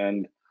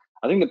 And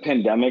I think the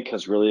pandemic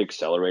has really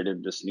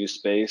accelerated this new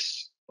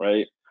space,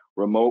 right?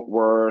 Remote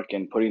work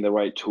and putting the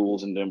right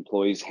tools into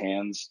employees'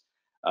 hands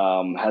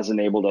has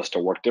enabled us to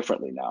work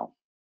differently now.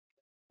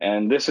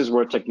 And this is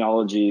where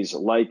technologies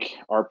like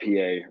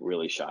RPA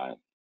really shine.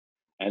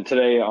 And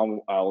today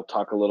I'll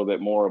talk a little bit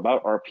more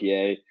about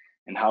RPA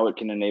and how it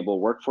can enable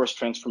workforce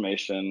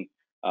transformation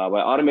by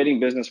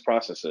automating business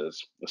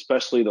processes,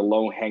 especially the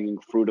low-hanging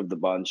fruit of the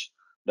bunch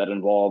that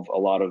involve a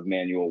lot of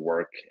manual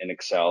work in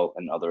Excel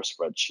and other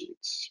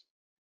spreadsheets.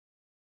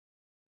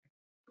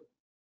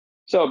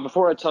 So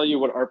before I tell you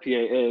what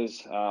RPA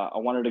is, I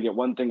wanted to get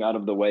one thing out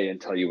of the way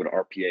and tell you what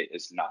RPA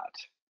is not.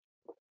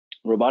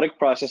 Robotic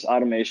process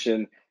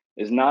automation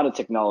is not a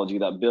technology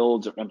that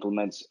builds or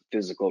implements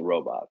physical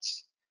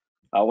robots.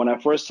 When I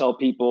first tell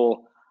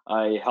people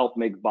I help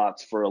make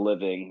bots for a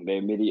living, they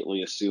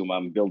immediately assume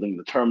I'm building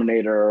the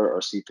Terminator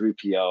or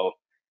C-3PO,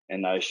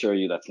 and I assure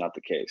you that's not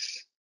the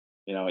case.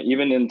 You know,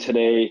 even in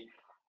today,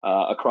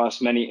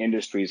 across many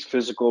industries,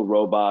 physical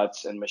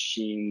robots and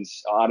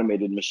machines,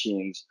 automated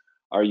machines,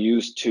 are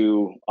used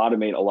to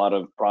automate a lot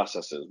of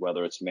processes,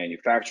 whether it's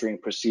manufacturing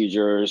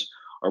procedures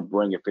or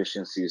bring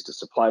efficiencies to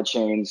supply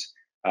chains.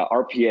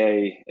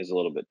 RPA is a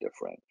little bit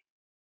different.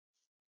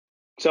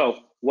 So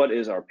what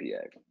is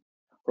RPA?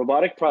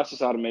 Robotic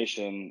process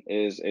automation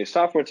is a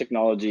software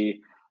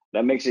technology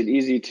that makes it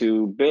easy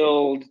to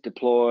build,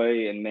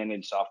 deploy, and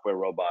manage software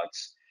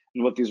robots.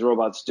 And what these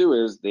robots do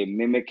is they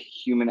mimic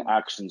human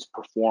actions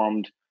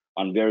performed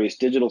on various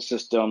digital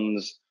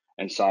systems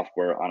and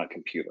software on a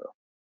computer.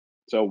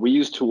 So we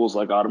use tools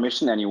like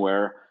Automation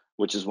Anywhere,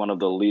 which is one of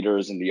the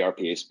leaders in the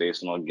RPA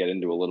space, and I'll get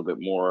into a little bit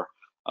more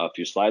a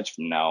few slides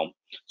from now.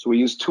 So we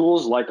use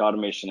tools like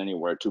Automation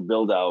Anywhere to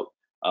build out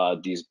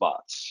these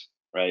bots,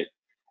 right?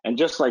 And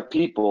just like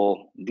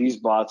people, these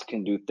bots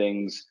can do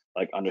things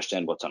like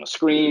understand what's on a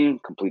screen,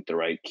 complete the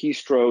right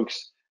keystrokes,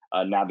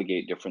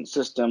 navigate different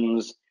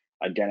systems,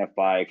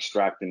 identify,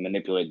 extract, and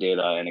manipulate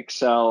data in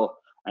Excel,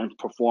 and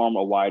perform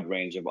a wide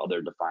range of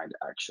other defined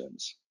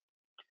actions.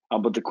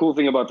 But the cool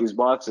thing about these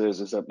bots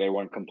is that they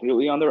run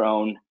completely on their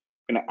own,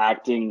 kind of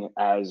acting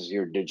as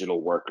your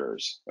digital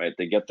workers, right?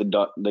 They get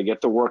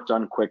the work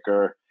done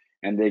quicker,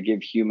 and they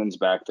give humans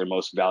back their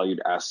most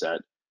valued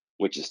asset,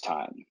 which is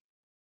time.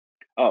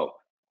 Oh,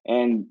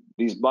 and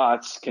these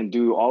bots can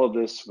do all of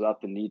this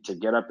without the need to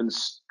get up and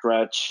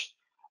stretch,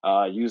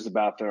 use the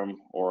bathroom,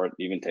 or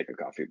even take a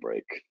coffee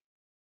break.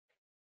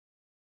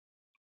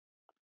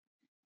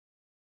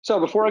 So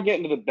before I get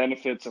into the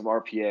benefits of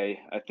RPA,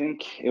 I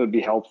think it would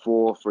be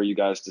helpful for you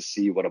guys to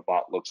see what a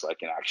bot looks like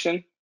in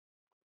action.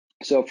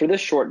 So for this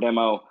short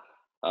demo,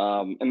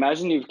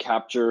 imagine you've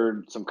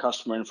captured some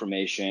customer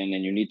information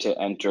and you need to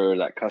enter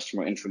that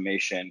customer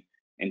information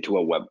into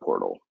a web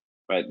portal,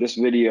 right? This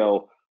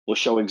video will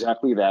show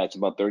exactly that. It's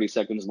about 30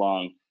 seconds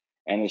long,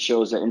 and it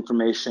shows that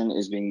information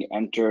is being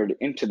entered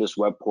into this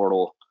web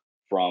portal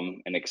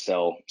from an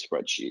Excel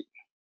spreadsheet.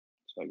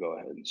 So I'll go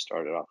ahead and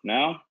start it off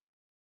now.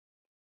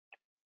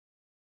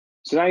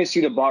 So now you see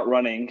the bot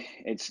running.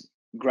 It's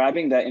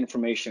grabbing that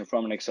information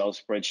from an Excel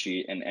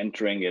spreadsheet and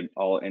entering it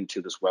all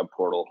into this web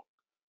portal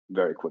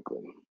very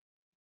quickly.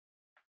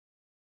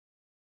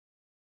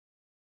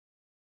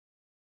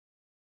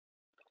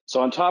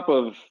 So on top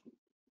of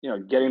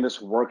getting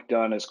this work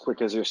done as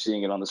quick as you're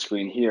seeing it on the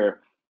screen here,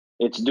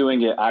 it's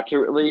doing it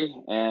accurately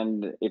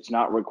and it's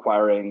not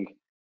requiring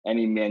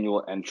any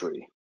manual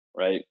entry,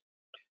 right?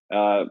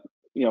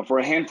 For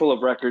a handful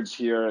of records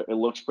here, it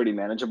looks pretty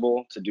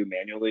manageable to do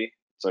manually.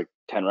 It's like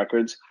 10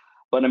 records.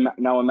 But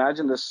now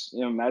imagine this,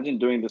 imagine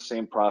doing the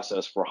same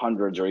process for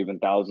hundreds or even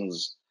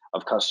thousands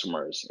of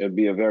customers. It would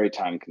be a very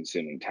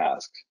time-consuming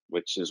task,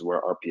 which is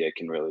where RPA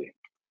can really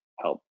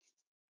help.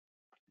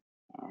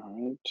 All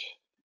right.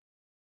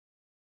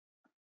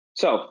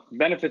 So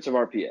benefits of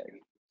RPA,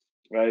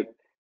 right?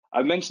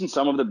 I've mentioned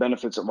some of the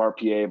benefits of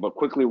RPA, but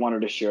quickly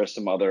wanted to share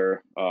some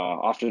other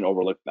often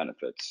overlooked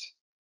benefits.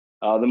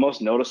 The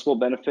most noticeable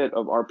benefit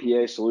of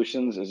RPA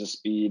solutions is the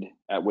speed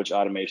at which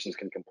automations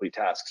can complete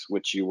tasks,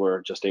 which you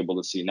were just able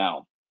to see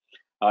now.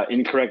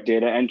 Incorrect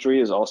data entry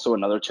is also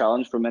another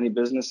challenge for many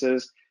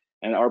businesses,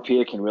 and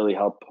RPA can really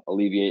help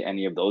alleviate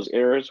any of those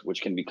errors,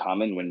 which can be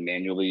common when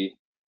manually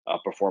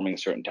performing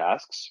certain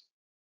tasks.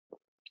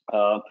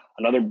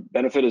 Another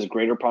benefit is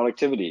greater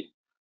productivity.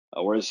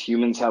 Whereas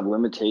humans have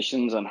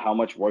limitations on how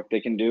much work they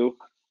can do,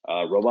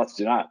 robots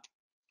do not.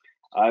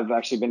 I've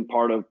actually been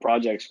part of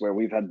projects where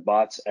we've had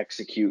bots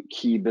execute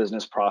key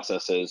business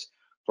processes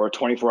for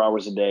 24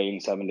 hours a day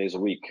and 7 days a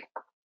week.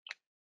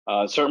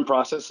 Certain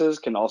processes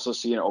can also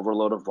see an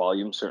overload of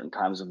volume certain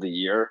times of the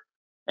year,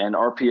 and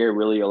RPA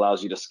really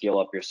allows you to scale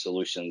up your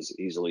solutions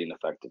easily and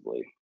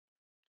effectively.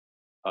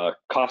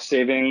 Cost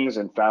savings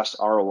and fast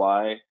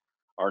ROI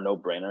are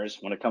no-brainers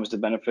when it comes to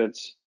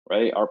benefits,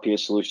 right? RPA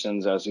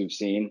solutions, as we've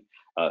seen,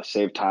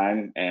 save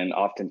time, and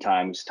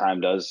oftentimes time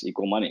does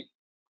equal money.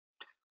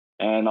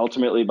 And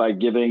ultimately, by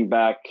giving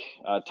back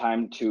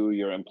time to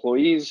your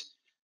employees,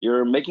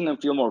 you're making them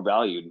feel more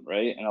valued,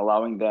 right? And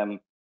allowing them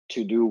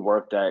to do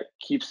work that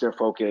keeps their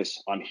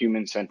focus on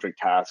human-centric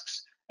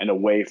tasks and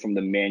away from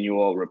the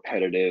manual,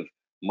 repetitive,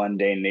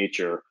 mundane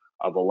nature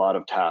of a lot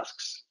of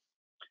tasks.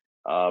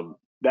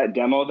 That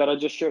demo that I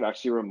just shared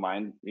actually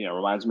reminds me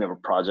of a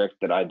project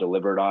that I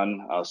delivered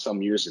on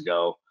some years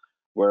ago,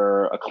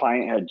 where a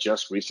client had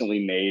just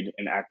recently made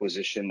an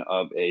acquisition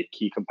of a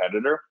key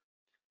competitor.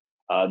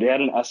 They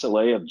had an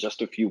SLA of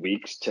just a few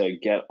weeks to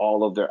get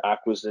all of their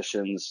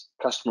acquisitions,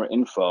 customer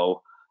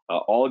info,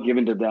 all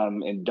given to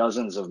them in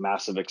dozens of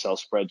massive Excel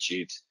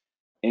spreadsheets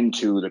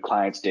into the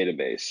client's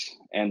database.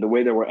 And the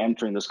way they were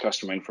entering this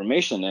customer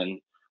information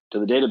into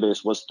the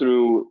database was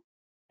through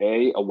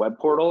A, a web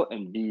portal,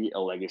 and B, a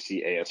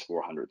legacy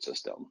AS400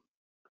 system.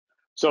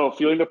 So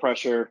feeling the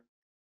pressure,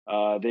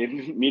 they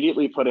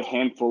immediately put a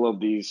handful of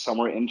these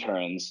summer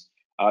interns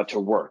to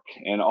work.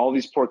 And all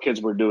these poor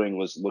kids were doing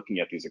was looking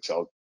at these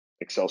Excel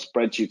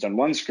spreadsheets on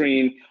one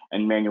screen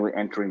and manually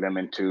entering them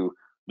into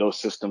those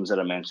systems that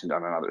I mentioned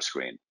on another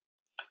screen.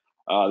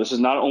 This is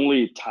not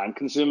only time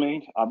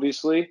consuming,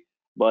 obviously,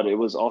 but it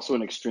was also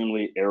an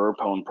extremely error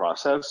prone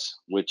process,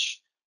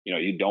 which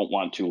you don't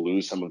want to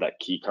lose some of that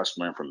key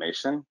customer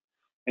information.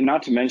 And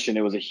not to mention,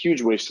 it was a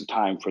huge waste of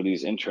time for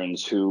these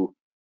interns who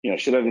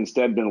should have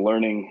instead been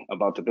learning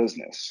about the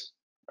business,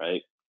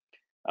 right?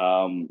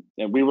 And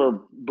we were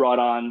brought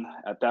on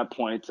at that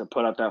point to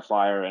put out that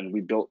fire, and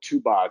we built 2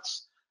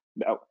 bots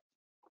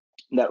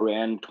that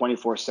ran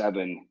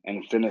 24/7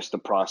 and finished the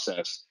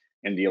process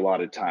in the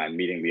allotted time,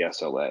 meeting the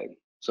SLA.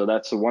 So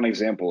that's one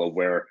example of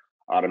where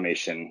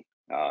automation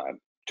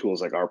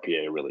tools like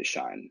RPA really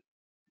shine.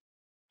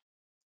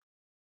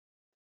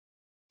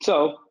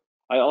 So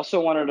I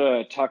also wanted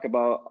to talk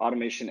about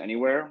Automation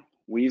Anywhere.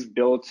 We've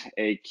built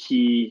a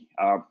key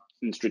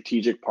and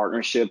strategic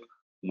partnership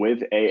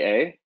with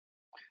AA.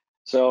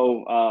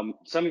 So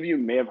some of you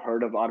may have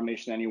heard of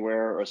Automation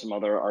Anywhere or some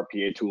other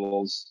RPA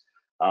tools,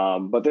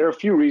 but there are a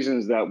few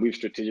reasons that we've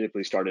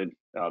strategically started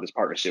this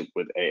partnership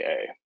with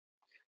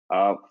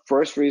AA.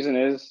 First reason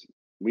is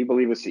we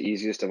believe it's the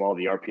easiest of all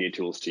the RPA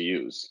tools to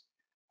use.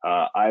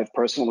 I've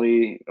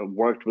personally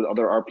worked with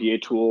other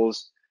RPA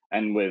tools,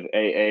 and with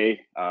AA,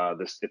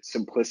 its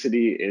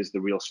simplicity is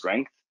the real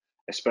strength,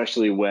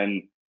 especially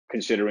when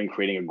considering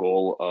creating a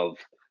goal of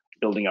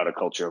building out a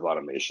culture of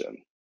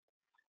automation.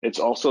 It's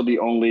also the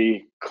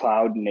only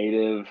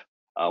cloud-native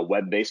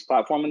web-based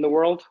platform in the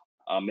world,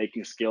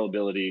 making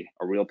scalability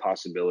a real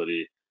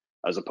possibility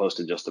as opposed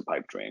to just a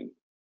pipe dream.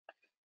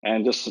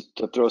 And just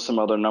to throw some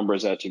other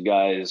numbers at you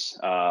guys,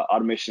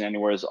 Automation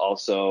Anywhere is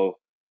also,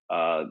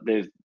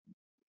 they've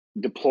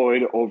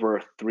deployed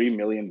over 3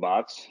 million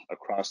bots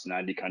across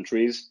 90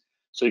 countries.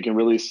 So you can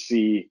really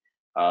see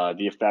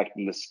the effect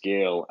and the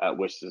scale at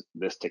which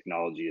this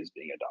technology is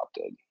being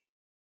adopted.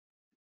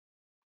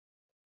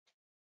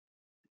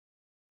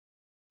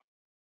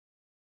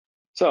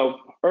 So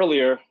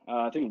earlier,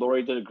 I think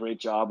Lori did a great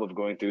job of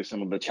going through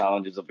some of the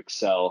challenges of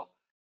Excel,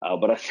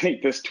 but I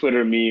think this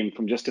Twitter meme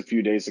from just a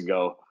few days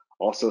ago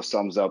also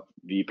sums up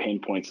the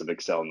pain points of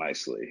Excel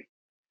nicely.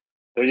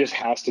 There just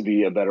has to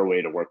be a better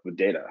way to work with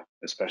data,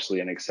 especially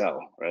in Excel,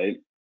 right?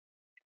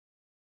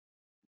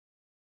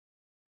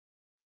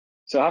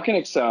 So how can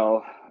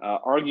Excel,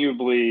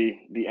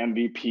 arguably the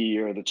MVP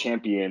or the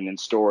champion in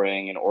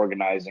storing and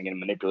organizing and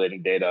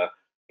manipulating data,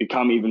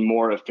 become even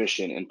more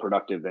efficient and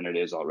productive than it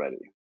is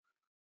already?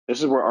 This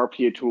is where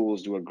RPA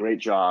tools do a great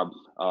job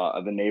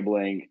of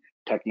enabling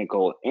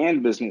technical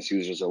and business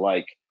users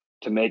alike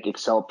to make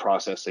Excel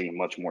processing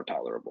much more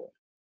tolerable.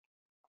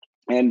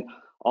 And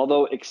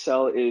although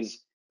Excel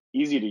is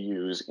easy to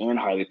use and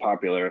highly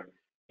popular,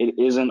 it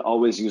isn't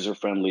always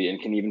user-friendly and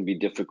can even be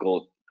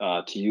difficult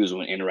to use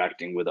when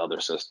interacting with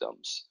other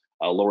systems.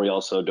 Lori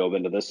also dove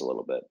into this a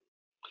little bit.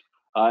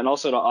 And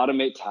also to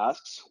automate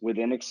tasks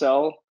within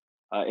Excel,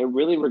 it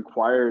really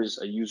requires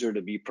a user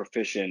to be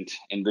proficient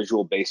in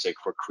Visual Basic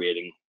for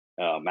creating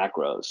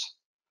macros.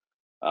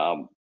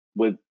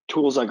 With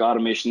tools like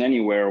Automation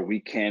Anywhere, we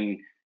can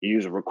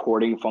use a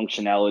recording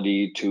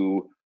functionality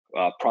to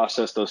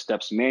process those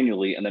steps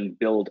manually and then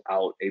build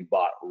out a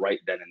bot right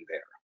then and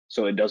there.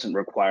 So it doesn't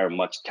require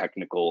much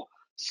technical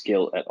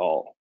skill at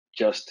all,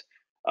 just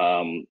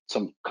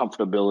some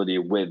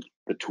comfortability with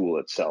the tool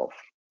itself.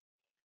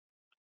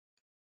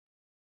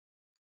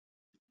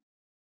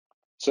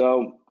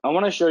 So I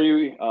want to show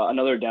you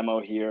another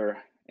demo here.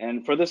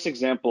 And for this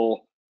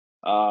example,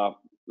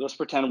 let's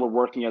pretend we're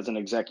working as an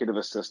executive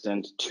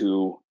assistant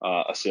to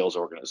a sales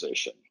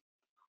organization.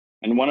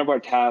 And one of our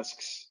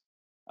tasks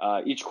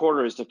each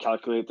quarter is to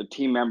calculate the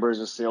team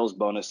members' sales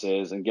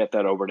bonuses and get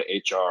that over to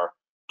HR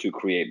to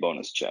create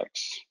bonus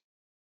checks.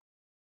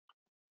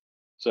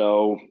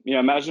 So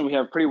imagine we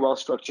have pretty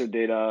well-structured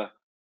data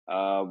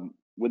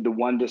with the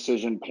one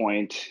decision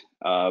point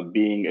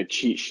being a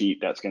cheat sheet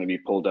that's going to be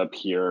pulled up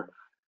here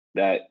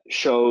that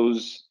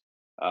shows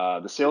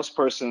the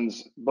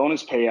salesperson's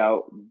bonus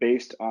payout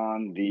based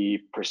on the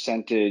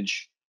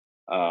percentage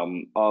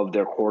of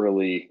their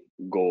quarterly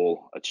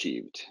goal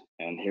achieved.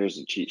 And here's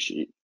the cheat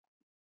sheet.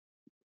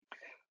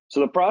 So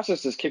the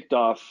process is kicked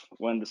off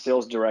when the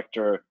sales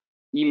director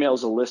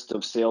emails a list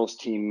of sales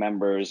team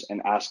members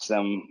and asks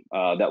them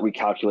that we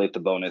calculate the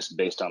bonus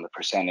based on the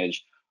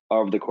percentage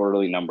of the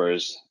quarterly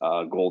numbers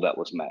goal that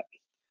was met.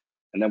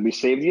 And then we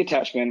save the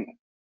attachment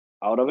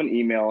out of an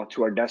email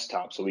to our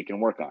desktop so we can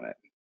work on it.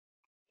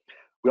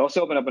 We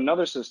also open up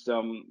another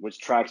system which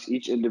tracks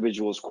each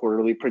individual's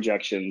quarterly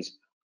projections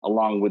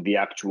along with the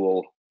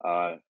actual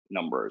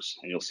numbers,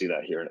 and you'll see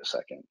that here in a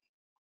second.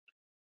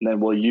 And then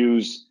we'll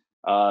use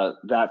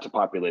that to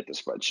populate the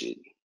spreadsheet.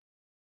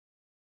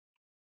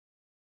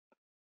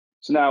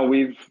 So now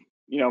we've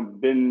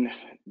been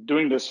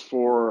doing this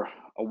for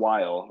a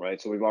while,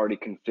 right? So we've already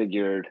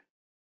configured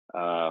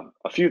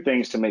a few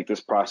things to make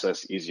this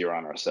process easier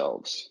on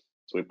ourselves.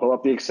 So we pull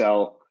up the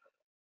Excel,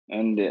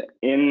 and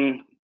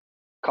in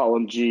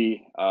Column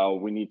G,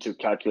 we need to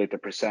calculate the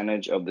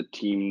percentage of the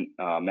team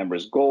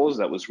members' goals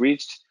that was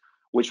reached,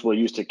 which we'll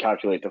use to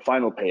calculate the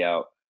final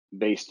payout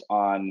based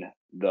on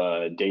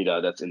the data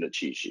that's in the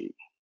cheat sheet.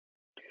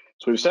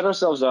 So we've set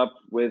ourselves up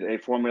with a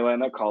formula in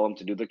that column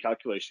to do the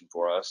calculation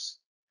for us.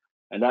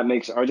 And that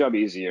makes our job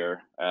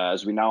easier,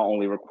 as we now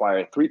only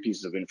require 3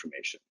 pieces of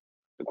information: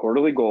 the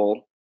quarterly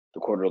goal, the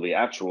quarterly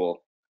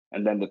actual,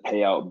 and then the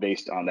payout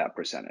based on that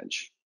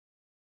percentage.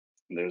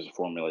 And there's a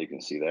formula you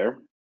can see there.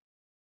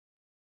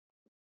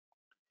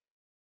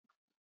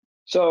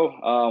 So,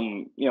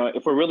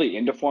 if we're really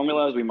into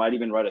formulas, we might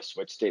even write a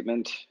switch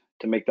statement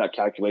to make that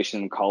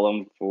calculation in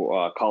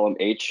column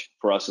H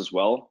for us as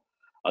well.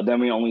 Then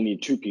we only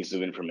need 2 pieces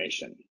of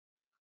information.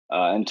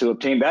 And to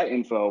obtain that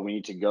info, we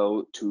need to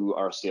go to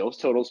our sales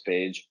totals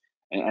page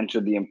and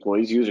enter the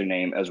employee's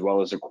username as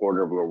well as the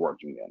quarter we're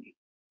working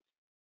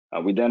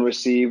in. We then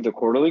receive the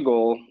quarterly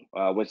goal,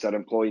 which that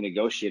employee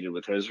negotiated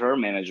with his or her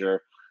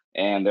manager,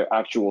 and their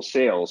actual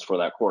sales for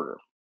that quarter.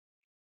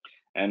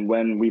 And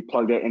when we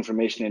plug that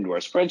information into our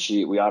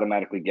spreadsheet, we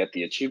automatically get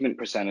the achievement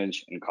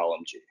percentage in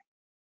column G.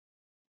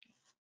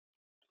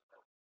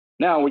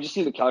 Now we just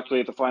need to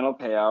calculate the final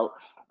payout,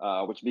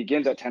 which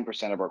begins at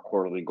 10% of our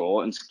quarterly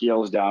goal and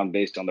scales down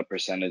based on the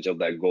percentage of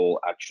that goal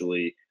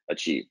actually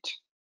achieved.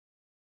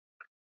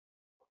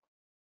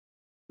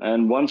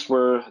 And once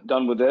we're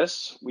done with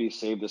this, we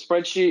save the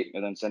spreadsheet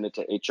and then send it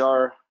to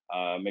HR,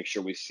 make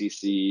sure we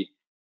CC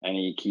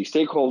any key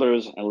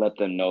stakeholders and let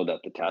them know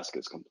that the task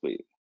is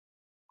complete.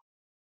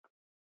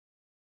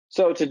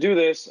 So to do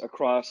this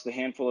across the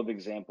handful of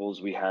examples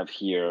we have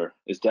here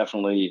is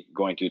definitely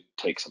going to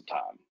take some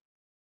time,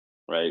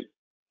 right?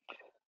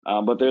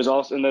 But there's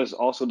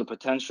also the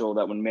potential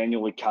that when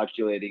manually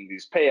calculating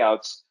these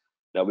payouts,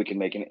 that we can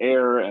make an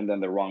error and then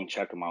the wrong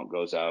check amount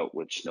goes out,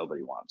 which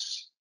nobody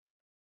wants.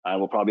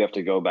 We'll probably have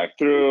to go back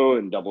through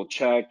and double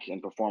check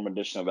and perform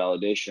additional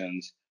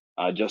validations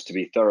just to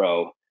be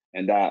thorough,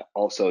 and that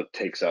also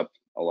takes up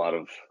a lot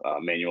of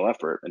manual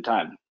effort and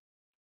time.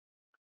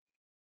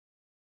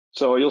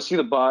 So you'll see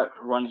the bot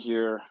run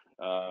here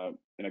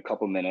in a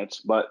couple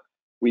minutes, but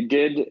we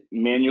did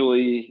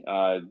manually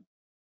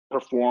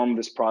perform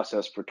this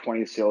process for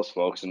 20 sales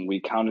folks, and we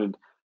counted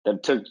that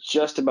it took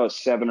just about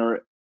 7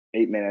 or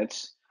 8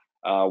 minutes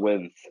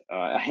with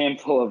a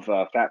handful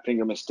of fat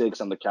finger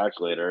mistakes on the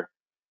calculator.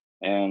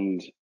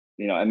 And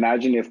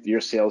imagine if your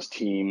sales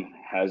team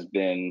has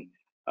been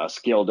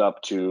scaled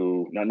up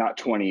to not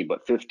 20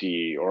 but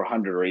 50 or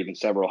 100 or even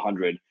several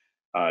hundred.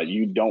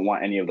 You don't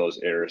want any of those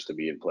errors to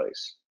be in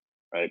place,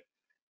 right?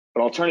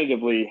 But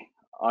alternatively,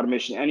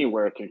 Automation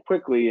Anywhere can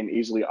quickly and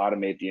easily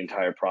automate the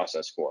entire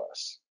process for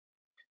us,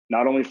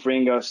 not only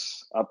freeing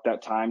us up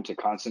that time to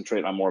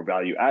concentrate on more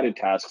value-added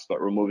tasks,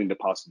 but removing the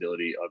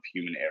possibility of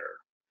human error.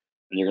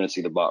 And you're going to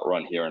see the bot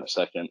run here in a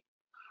second.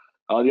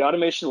 The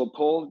automation will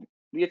pull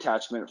the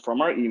attachment from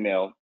our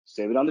email,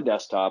 save it on the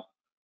desktop,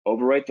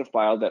 overwrite the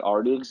file that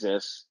already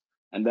exists,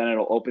 and then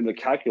it'll open the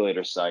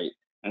calculator site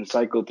and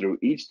cycle through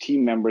each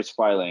team member's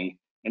filing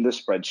in the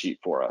spreadsheet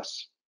for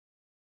us.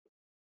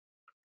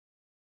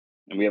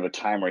 And we have a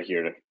timer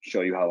here to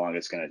show you how long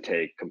it's going to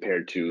take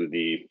compared to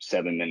the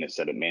 7 minutes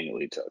that it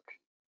manually took.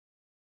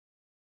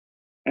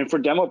 And for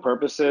demo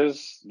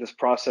purposes, this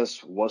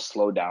process was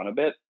slowed down a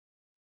bit,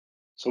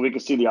 so we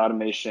can see the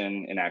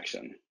automation in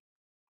action.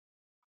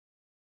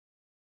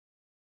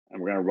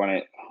 And we're going to run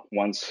it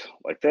once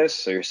like this.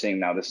 So you're seeing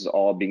now this is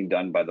all being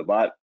done by the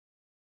bot,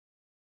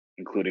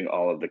 including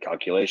all of the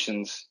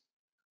calculations.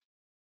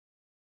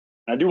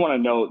 And I do want to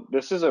note,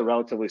 this is a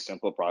relatively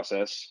simple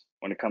process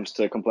when it comes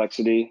to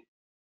complexity.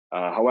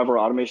 However,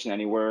 Automation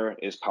Anywhere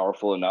is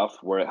powerful enough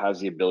where it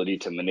has the ability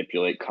to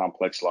manipulate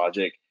complex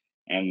logic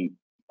and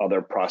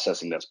other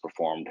processing that's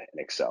performed in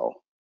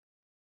Excel.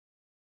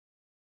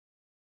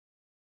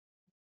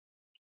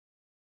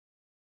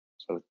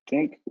 So I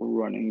think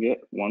we're running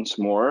it once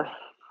more.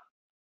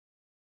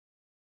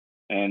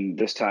 And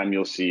this time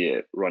you'll see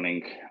it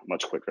running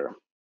much quicker.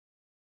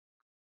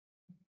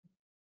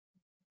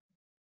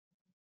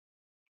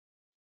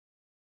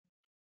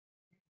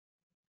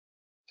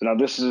 So now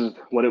this is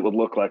what it would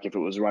look like if it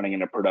was running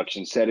in a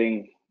production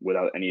setting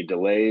without any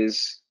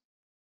delays.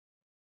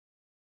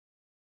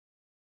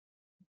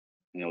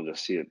 And you'll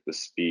just see it, the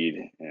speed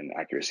and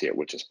accuracy at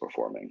which it's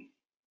performing.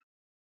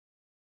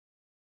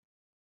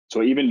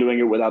 So even doing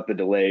it without the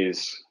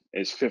delays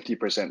is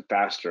 50%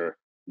 faster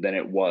than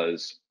it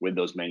was with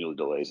those manual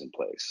delays in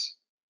place,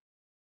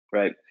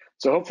 right?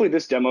 So hopefully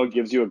this demo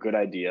gives you a good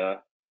idea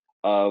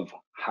of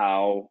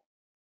how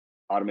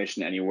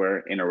Automation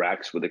Anywhere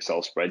interacts with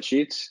Excel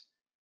spreadsheets,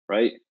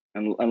 right?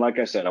 And like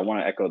I said, I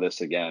want to echo this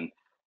again,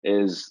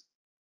 is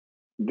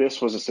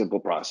this was a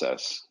simple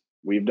process.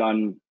 We've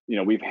done,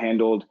 we've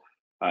handled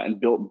and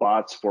built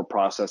bots for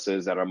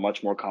processes that are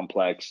much more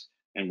complex,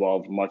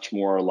 involve much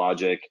more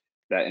logic,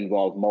 that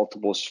involve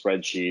multiple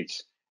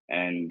spreadsheets,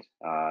 and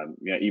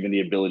even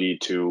the ability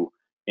to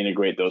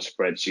integrate those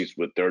spreadsheets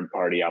with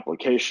third-party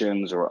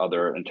applications or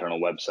other internal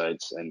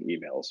websites and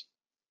emails.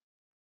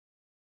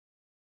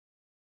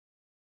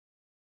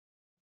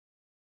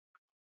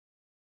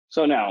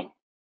 So now,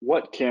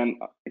 what can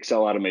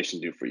Excel automation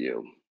do for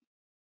you?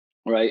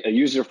 Right, a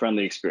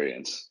user-friendly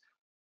experience.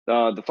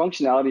 The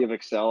functionality of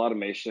Excel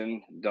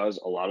automation does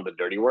a lot of the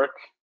dirty work,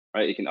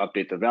 right? You can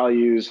update the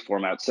values,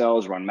 format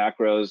cells, run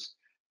macros,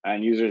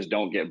 and users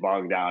don't get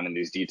bogged down in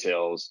these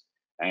details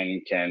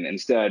and can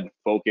instead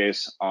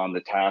focus on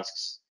the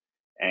tasks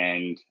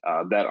and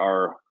that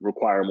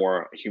require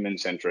more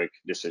human-centric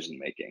decision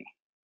making.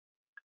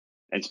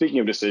 And speaking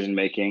of decision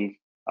making,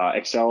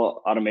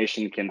 Excel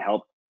automation can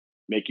help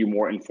make you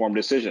more informed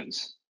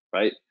decisions,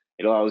 right?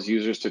 It allows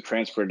users to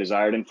transfer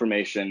desired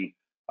information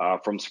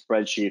from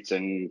spreadsheets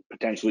and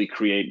potentially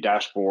create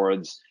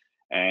dashboards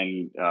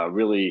and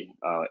really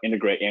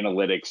integrate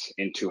analytics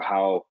into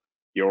how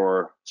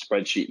your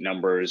spreadsheet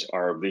numbers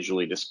are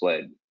visually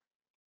displayed.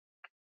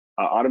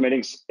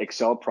 Automating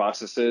Excel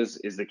processes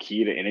is the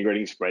key to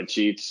integrating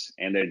spreadsheets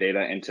and their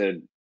data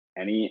into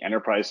any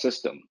enterprise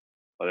system,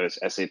 whether it's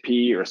SAP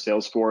or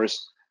Salesforce.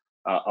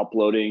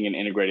 Uploading and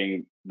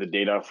integrating the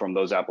data from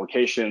those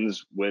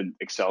applications with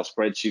Excel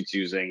spreadsheets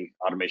using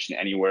Automation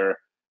Anywhere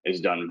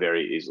is done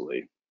very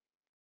easily.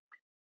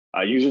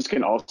 Users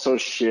can also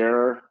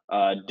share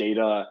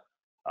data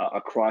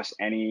across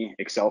any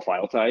Excel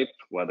file type,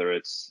 whether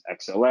it's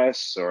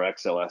XLS or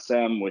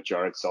XLSM, which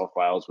are Excel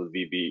files with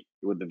the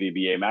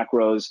VBA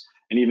macros,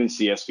 and even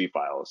CSV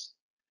files.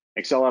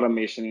 Excel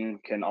automation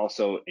can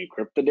also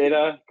encrypt the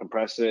data,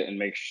 compress it,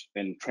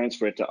 and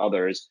transfer it to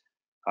others,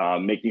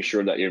 making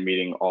sure that you're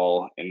meeting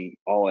all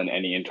in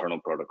any internal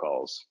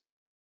protocols.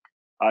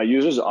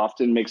 Users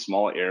often make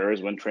small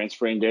errors when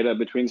transferring data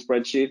between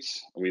spreadsheets.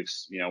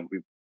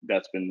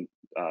 That's been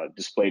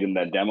displayed in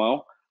that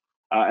demo.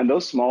 And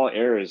those small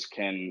errors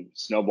can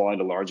snowball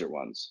into larger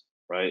ones,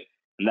 right?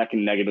 And that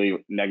can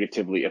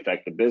negatively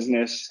affect the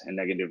business and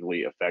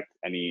negatively affect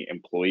any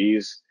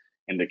employees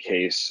in the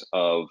case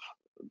of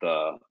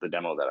the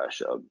demo that I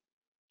showed.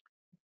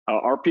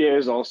 RPA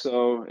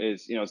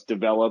is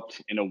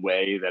developed in a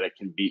way that it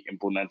can be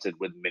implemented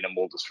with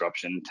minimal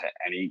disruption to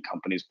any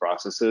company's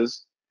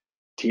processes.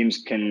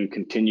 Teams can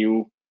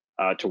continue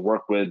to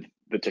work with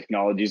the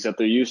technologies that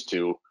they're used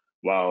to,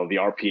 while the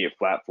RPA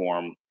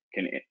platform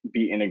can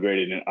be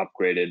integrated and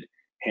upgraded,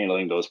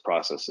 handling those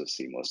processes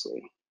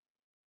seamlessly.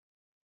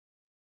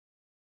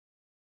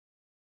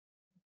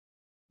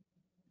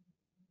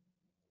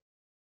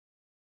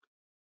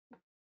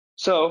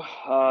 So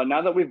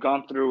now that we've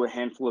gone through a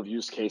handful of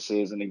use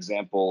cases and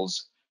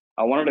examples,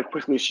 I wanted to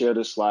quickly share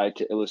this slide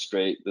to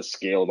illustrate the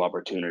scale of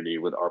opportunity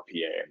with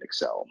RPA and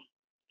Excel.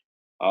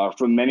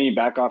 For many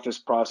back office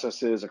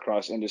processes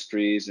across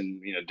industries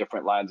and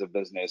different lines of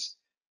business,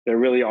 there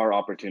really are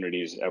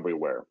opportunities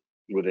everywhere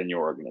within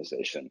your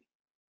organization.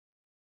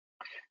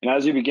 And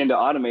as you begin to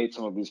automate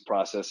some of these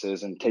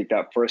processes and take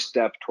that first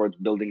step towards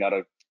building out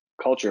a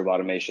culture of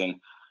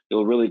automation,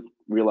 you'll really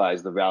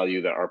realize the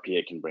value that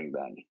RPA can bring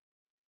then.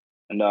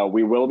 And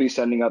we will be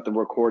sending out the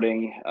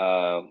recording,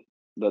 the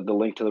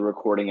link to the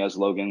recording, as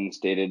Logan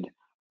stated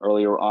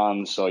earlier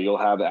on, so you'll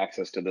have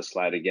access to this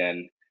slide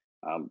again.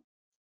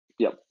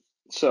 Yep.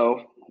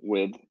 So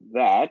with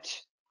that,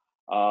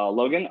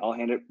 Logan, I'll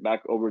hand it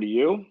back over to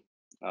you.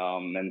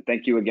 And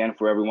thank you again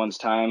for everyone's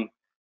time.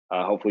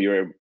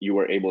 Hopefully you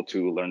were able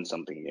to learn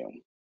something new.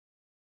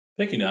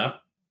 Thank you, Nav.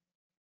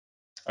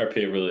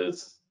 RPA really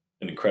is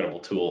an incredible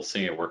tool.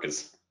 Seeing it work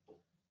is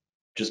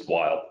just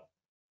wild.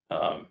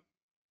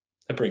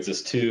 That brings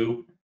us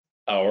to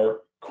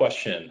our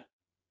question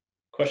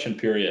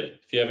period.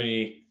 If you have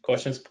any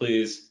questions,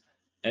 please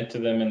enter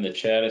them in the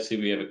chat. I see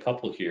we have a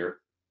couple here.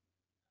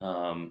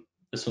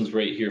 This one's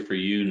right here for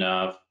you,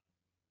 Nav.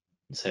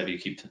 Let's have you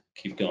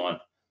keep going.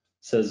 It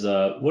says,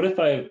 what if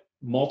I have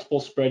multiple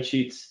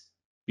spreadsheets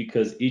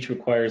because each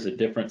requires a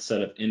different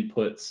set of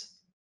inputs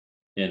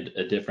and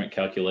a different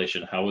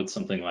calculation? How would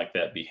something like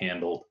that be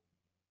handled?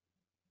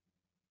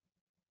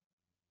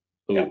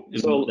 Oh, yeah,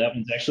 so that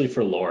one's actually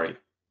for Lori,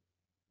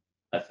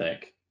 I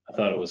think. I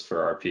thought it was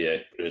for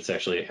RPA, but it's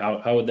actually,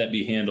 how would that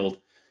be handled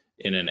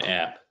in an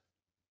app?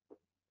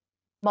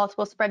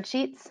 Multiple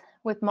spreadsheets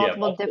with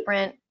multiple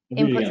different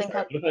inputs and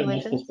calculations. What if I have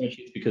multiple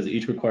spreadsheets because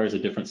each requires a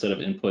different set of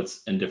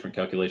inputs and different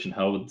calculation?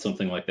 How would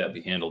something like that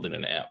be handled in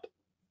an app?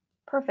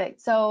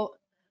 Perfect. So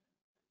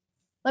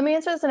let me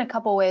answer this in a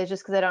couple ways,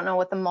 just because I don't know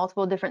what the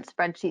multiple different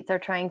spreadsheets are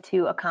trying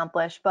to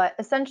accomplish. But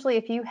essentially,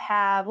 if you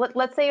have,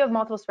 let's say you have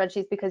multiple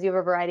spreadsheets because you have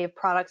a variety of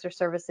products or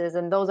services,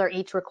 and those are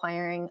each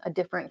requiring a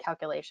different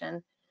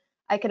calculation.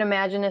 I could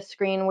imagine a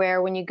screen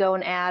where when you go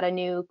and add a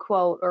new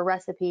quote or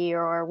recipe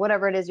or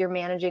whatever it is you're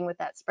managing with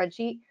that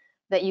spreadsheet,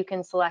 that you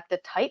can select a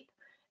type.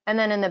 And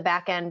then in the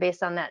back end,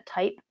 based on that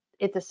type,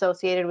 it's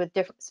associated with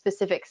different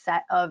specific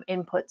set of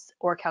inputs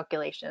or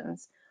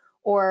calculations.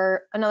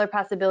 Or another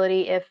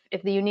possibility, if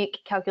the unique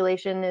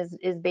calculation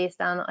is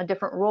based on a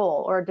different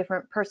role or a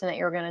different person at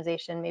your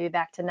organization, maybe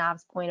back to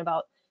Nav's point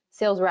about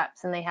sales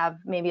reps, and they have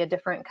maybe a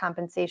different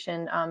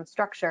compensation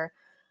structure.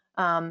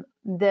 An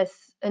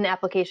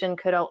application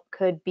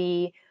could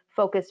be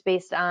focused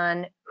based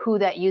on who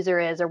that user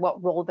is or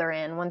what role they're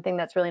in. One thing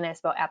that's really nice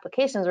about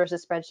applications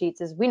versus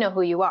spreadsheets is we know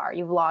who you are.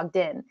 You've logged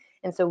in.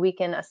 And so we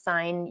can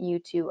assign you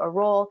to a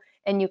role,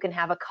 and you can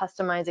have a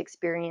customized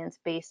experience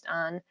based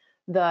on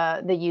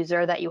the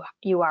user that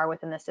you are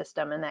within the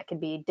system. And that could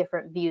be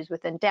different views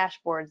within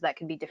dashboards, that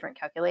could be different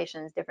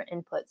calculations, different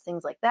inputs,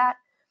 things like that.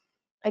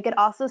 I could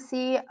also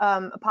see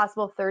a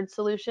possible third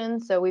solution.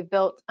 So we've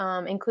built,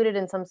 included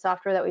in some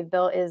software that we've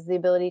built, is the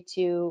ability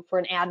for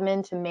an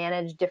admin to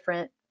manage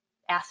different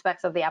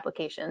aspects of the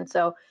application.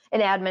 So an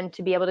admin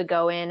to be able to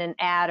go in and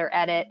add or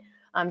edit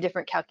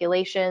different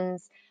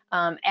calculations,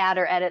 add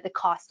or edit the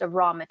cost of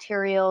raw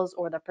materials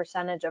or the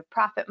percentage of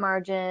profit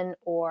margin,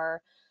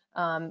 or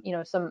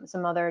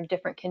some other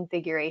different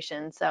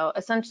configurations. So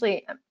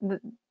essentially,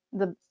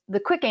 the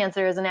quick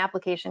answer is an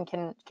application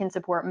can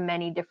support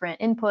many different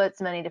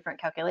inputs, many different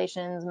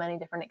calculations, many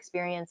different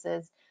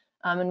experiences,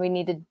 and we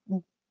need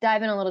to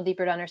dive in a little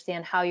deeper to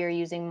understand how you're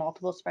using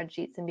multiple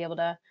spreadsheets and be able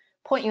to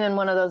point you in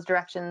one of those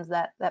directions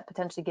that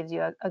potentially gives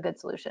you a good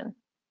solution.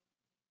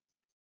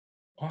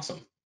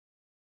 Awesome.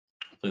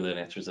 Hopefully that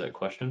answers that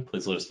question.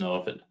 Please let us know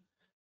if it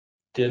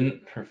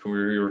didn't, or if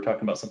we were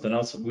talking about something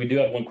else. We do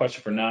have one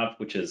question for Nav,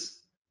 which is,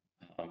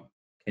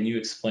 can you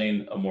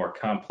explain a more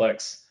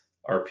complex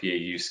RPA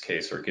use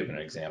case or give an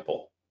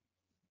example?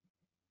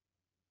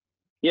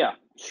 Yeah,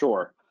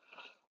 sure.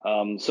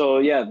 So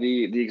yeah,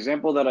 the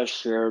example that I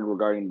shared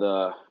regarding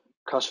the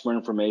customer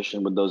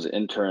information with those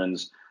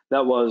interns,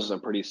 that was a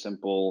pretty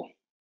simple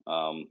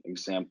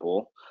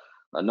example.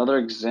 Another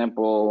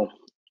example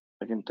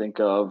I can think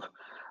of,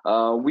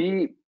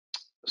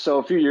 so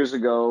a few years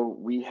ago,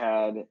 we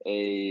had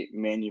a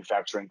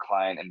manufacturing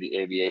client in the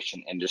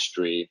aviation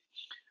industry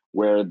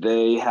where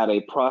they had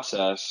a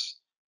process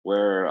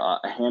where a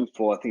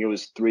handful, I think it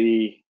was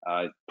 3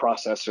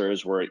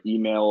 processors were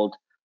emailed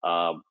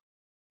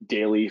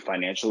daily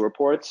financial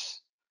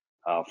reports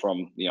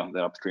from the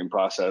upstream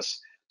process.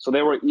 So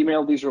they were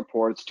emailed these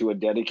reports to a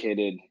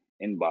dedicated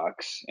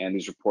inbox, and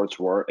these reports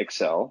were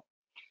Excel.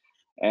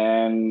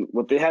 And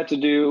what they had to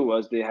do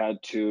was they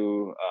had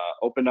to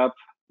open up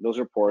those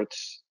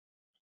reports.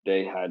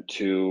 They had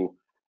to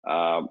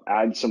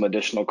add some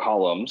additional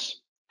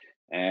columns,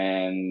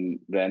 and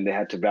then they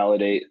had to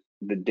validate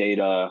the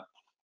data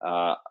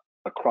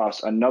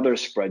across another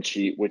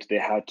spreadsheet, which they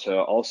had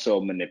to also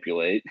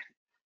manipulate.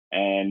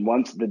 And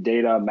once the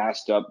data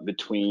matched up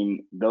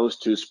between those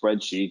 2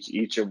 spreadsheets,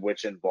 each of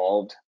which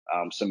involved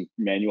some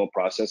manual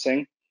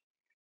processing,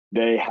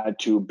 they had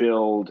to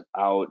build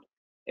out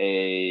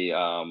a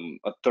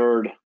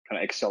third kind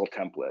of Excel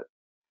template.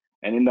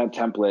 And in that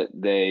template,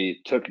 they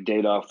took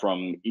data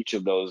from each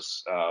of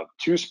those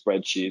 2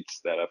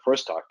 spreadsheets that I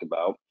first talked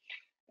about,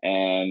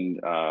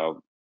 and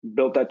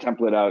built that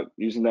template out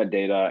using that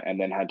data, and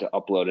then had to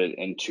upload it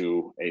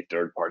into a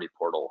third-party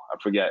portal. I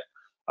forget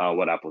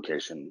what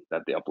application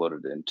that they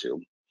uploaded it into.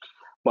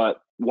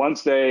 But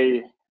once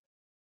they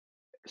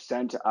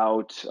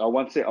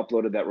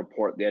uploaded that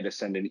report, they had to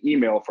send an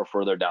email for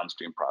further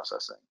downstream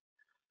processing.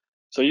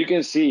 So you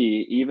can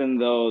see, even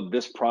though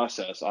this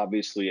process,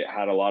 obviously it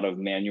had a lot of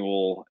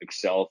manual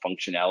Excel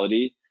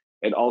functionality,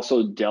 it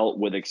also dealt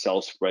with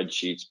Excel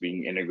spreadsheets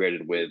being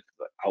integrated with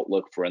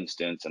Outlook, for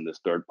instance, and this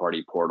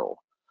third-party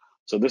portal.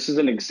 So this is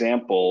an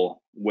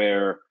example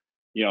where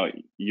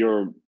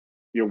you're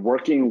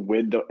working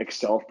with the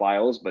Excel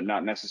files, but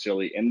not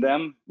necessarily in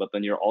them, but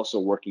then you're also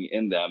working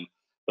in them.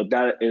 But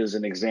that is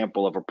an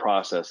example of a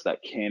process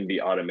that can be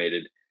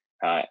automated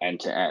end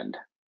to end,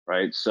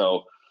 right?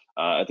 So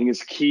I think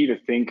it's key to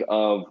think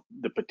of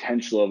the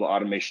potential of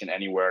automation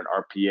anywhere in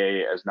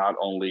RPA as not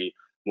only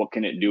what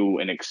can it do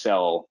in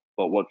Excel,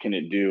 but what can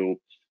it do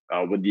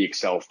with the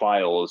Excel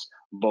files,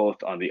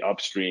 both on the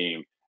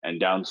upstream and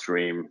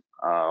downstream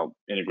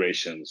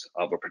integrations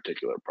of a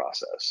particular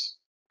process.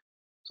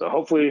 So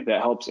hopefully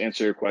that helps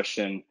answer your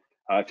question.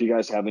 If you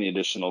guys have any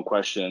additional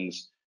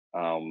questions,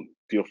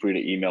 feel free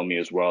to email me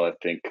as well. I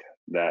think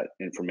that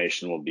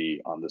information will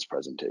be on this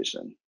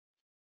presentation.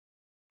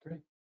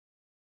 Great.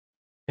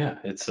 Yeah,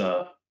 it's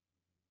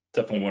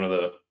definitely one of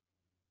the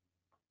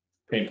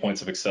pain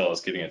points of Excel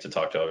is getting it to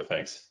talk to other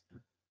things.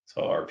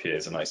 So RPA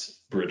is a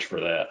nice bridge for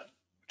that,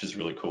 which is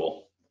really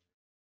cool.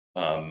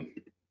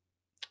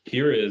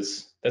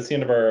 That's the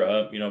end of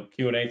our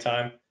Q&A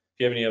time. If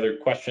you have any other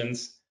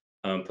questions,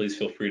 please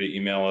feel free to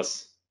email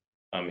us.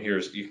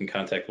 You can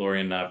contact Lori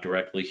and Nav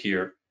directly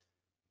here.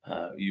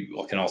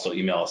 You can also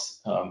email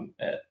us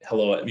at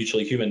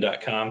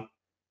hello@mutuallyhuman.com.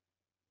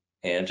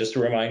 And just a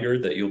reminder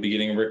that you'll be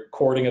getting a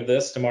recording of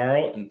this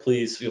tomorrow, and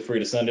please feel free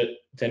to send it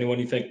to anyone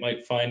you think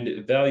might find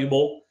it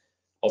valuable.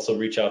 Also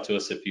reach out to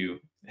us if you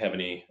have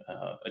any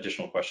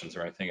additional questions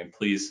or anything, and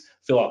please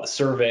fill out the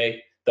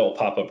survey that will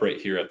pop up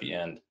right here at the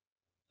end.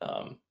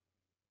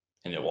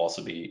 And it will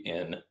also be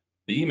in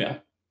the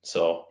email.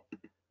 So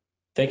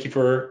thank you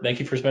for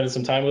spending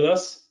some time with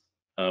us.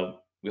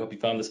 We hope you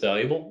found this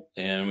valuable,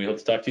 and we hope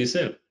to talk to you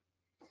soon.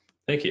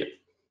 Thank you.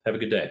 Have a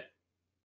good day.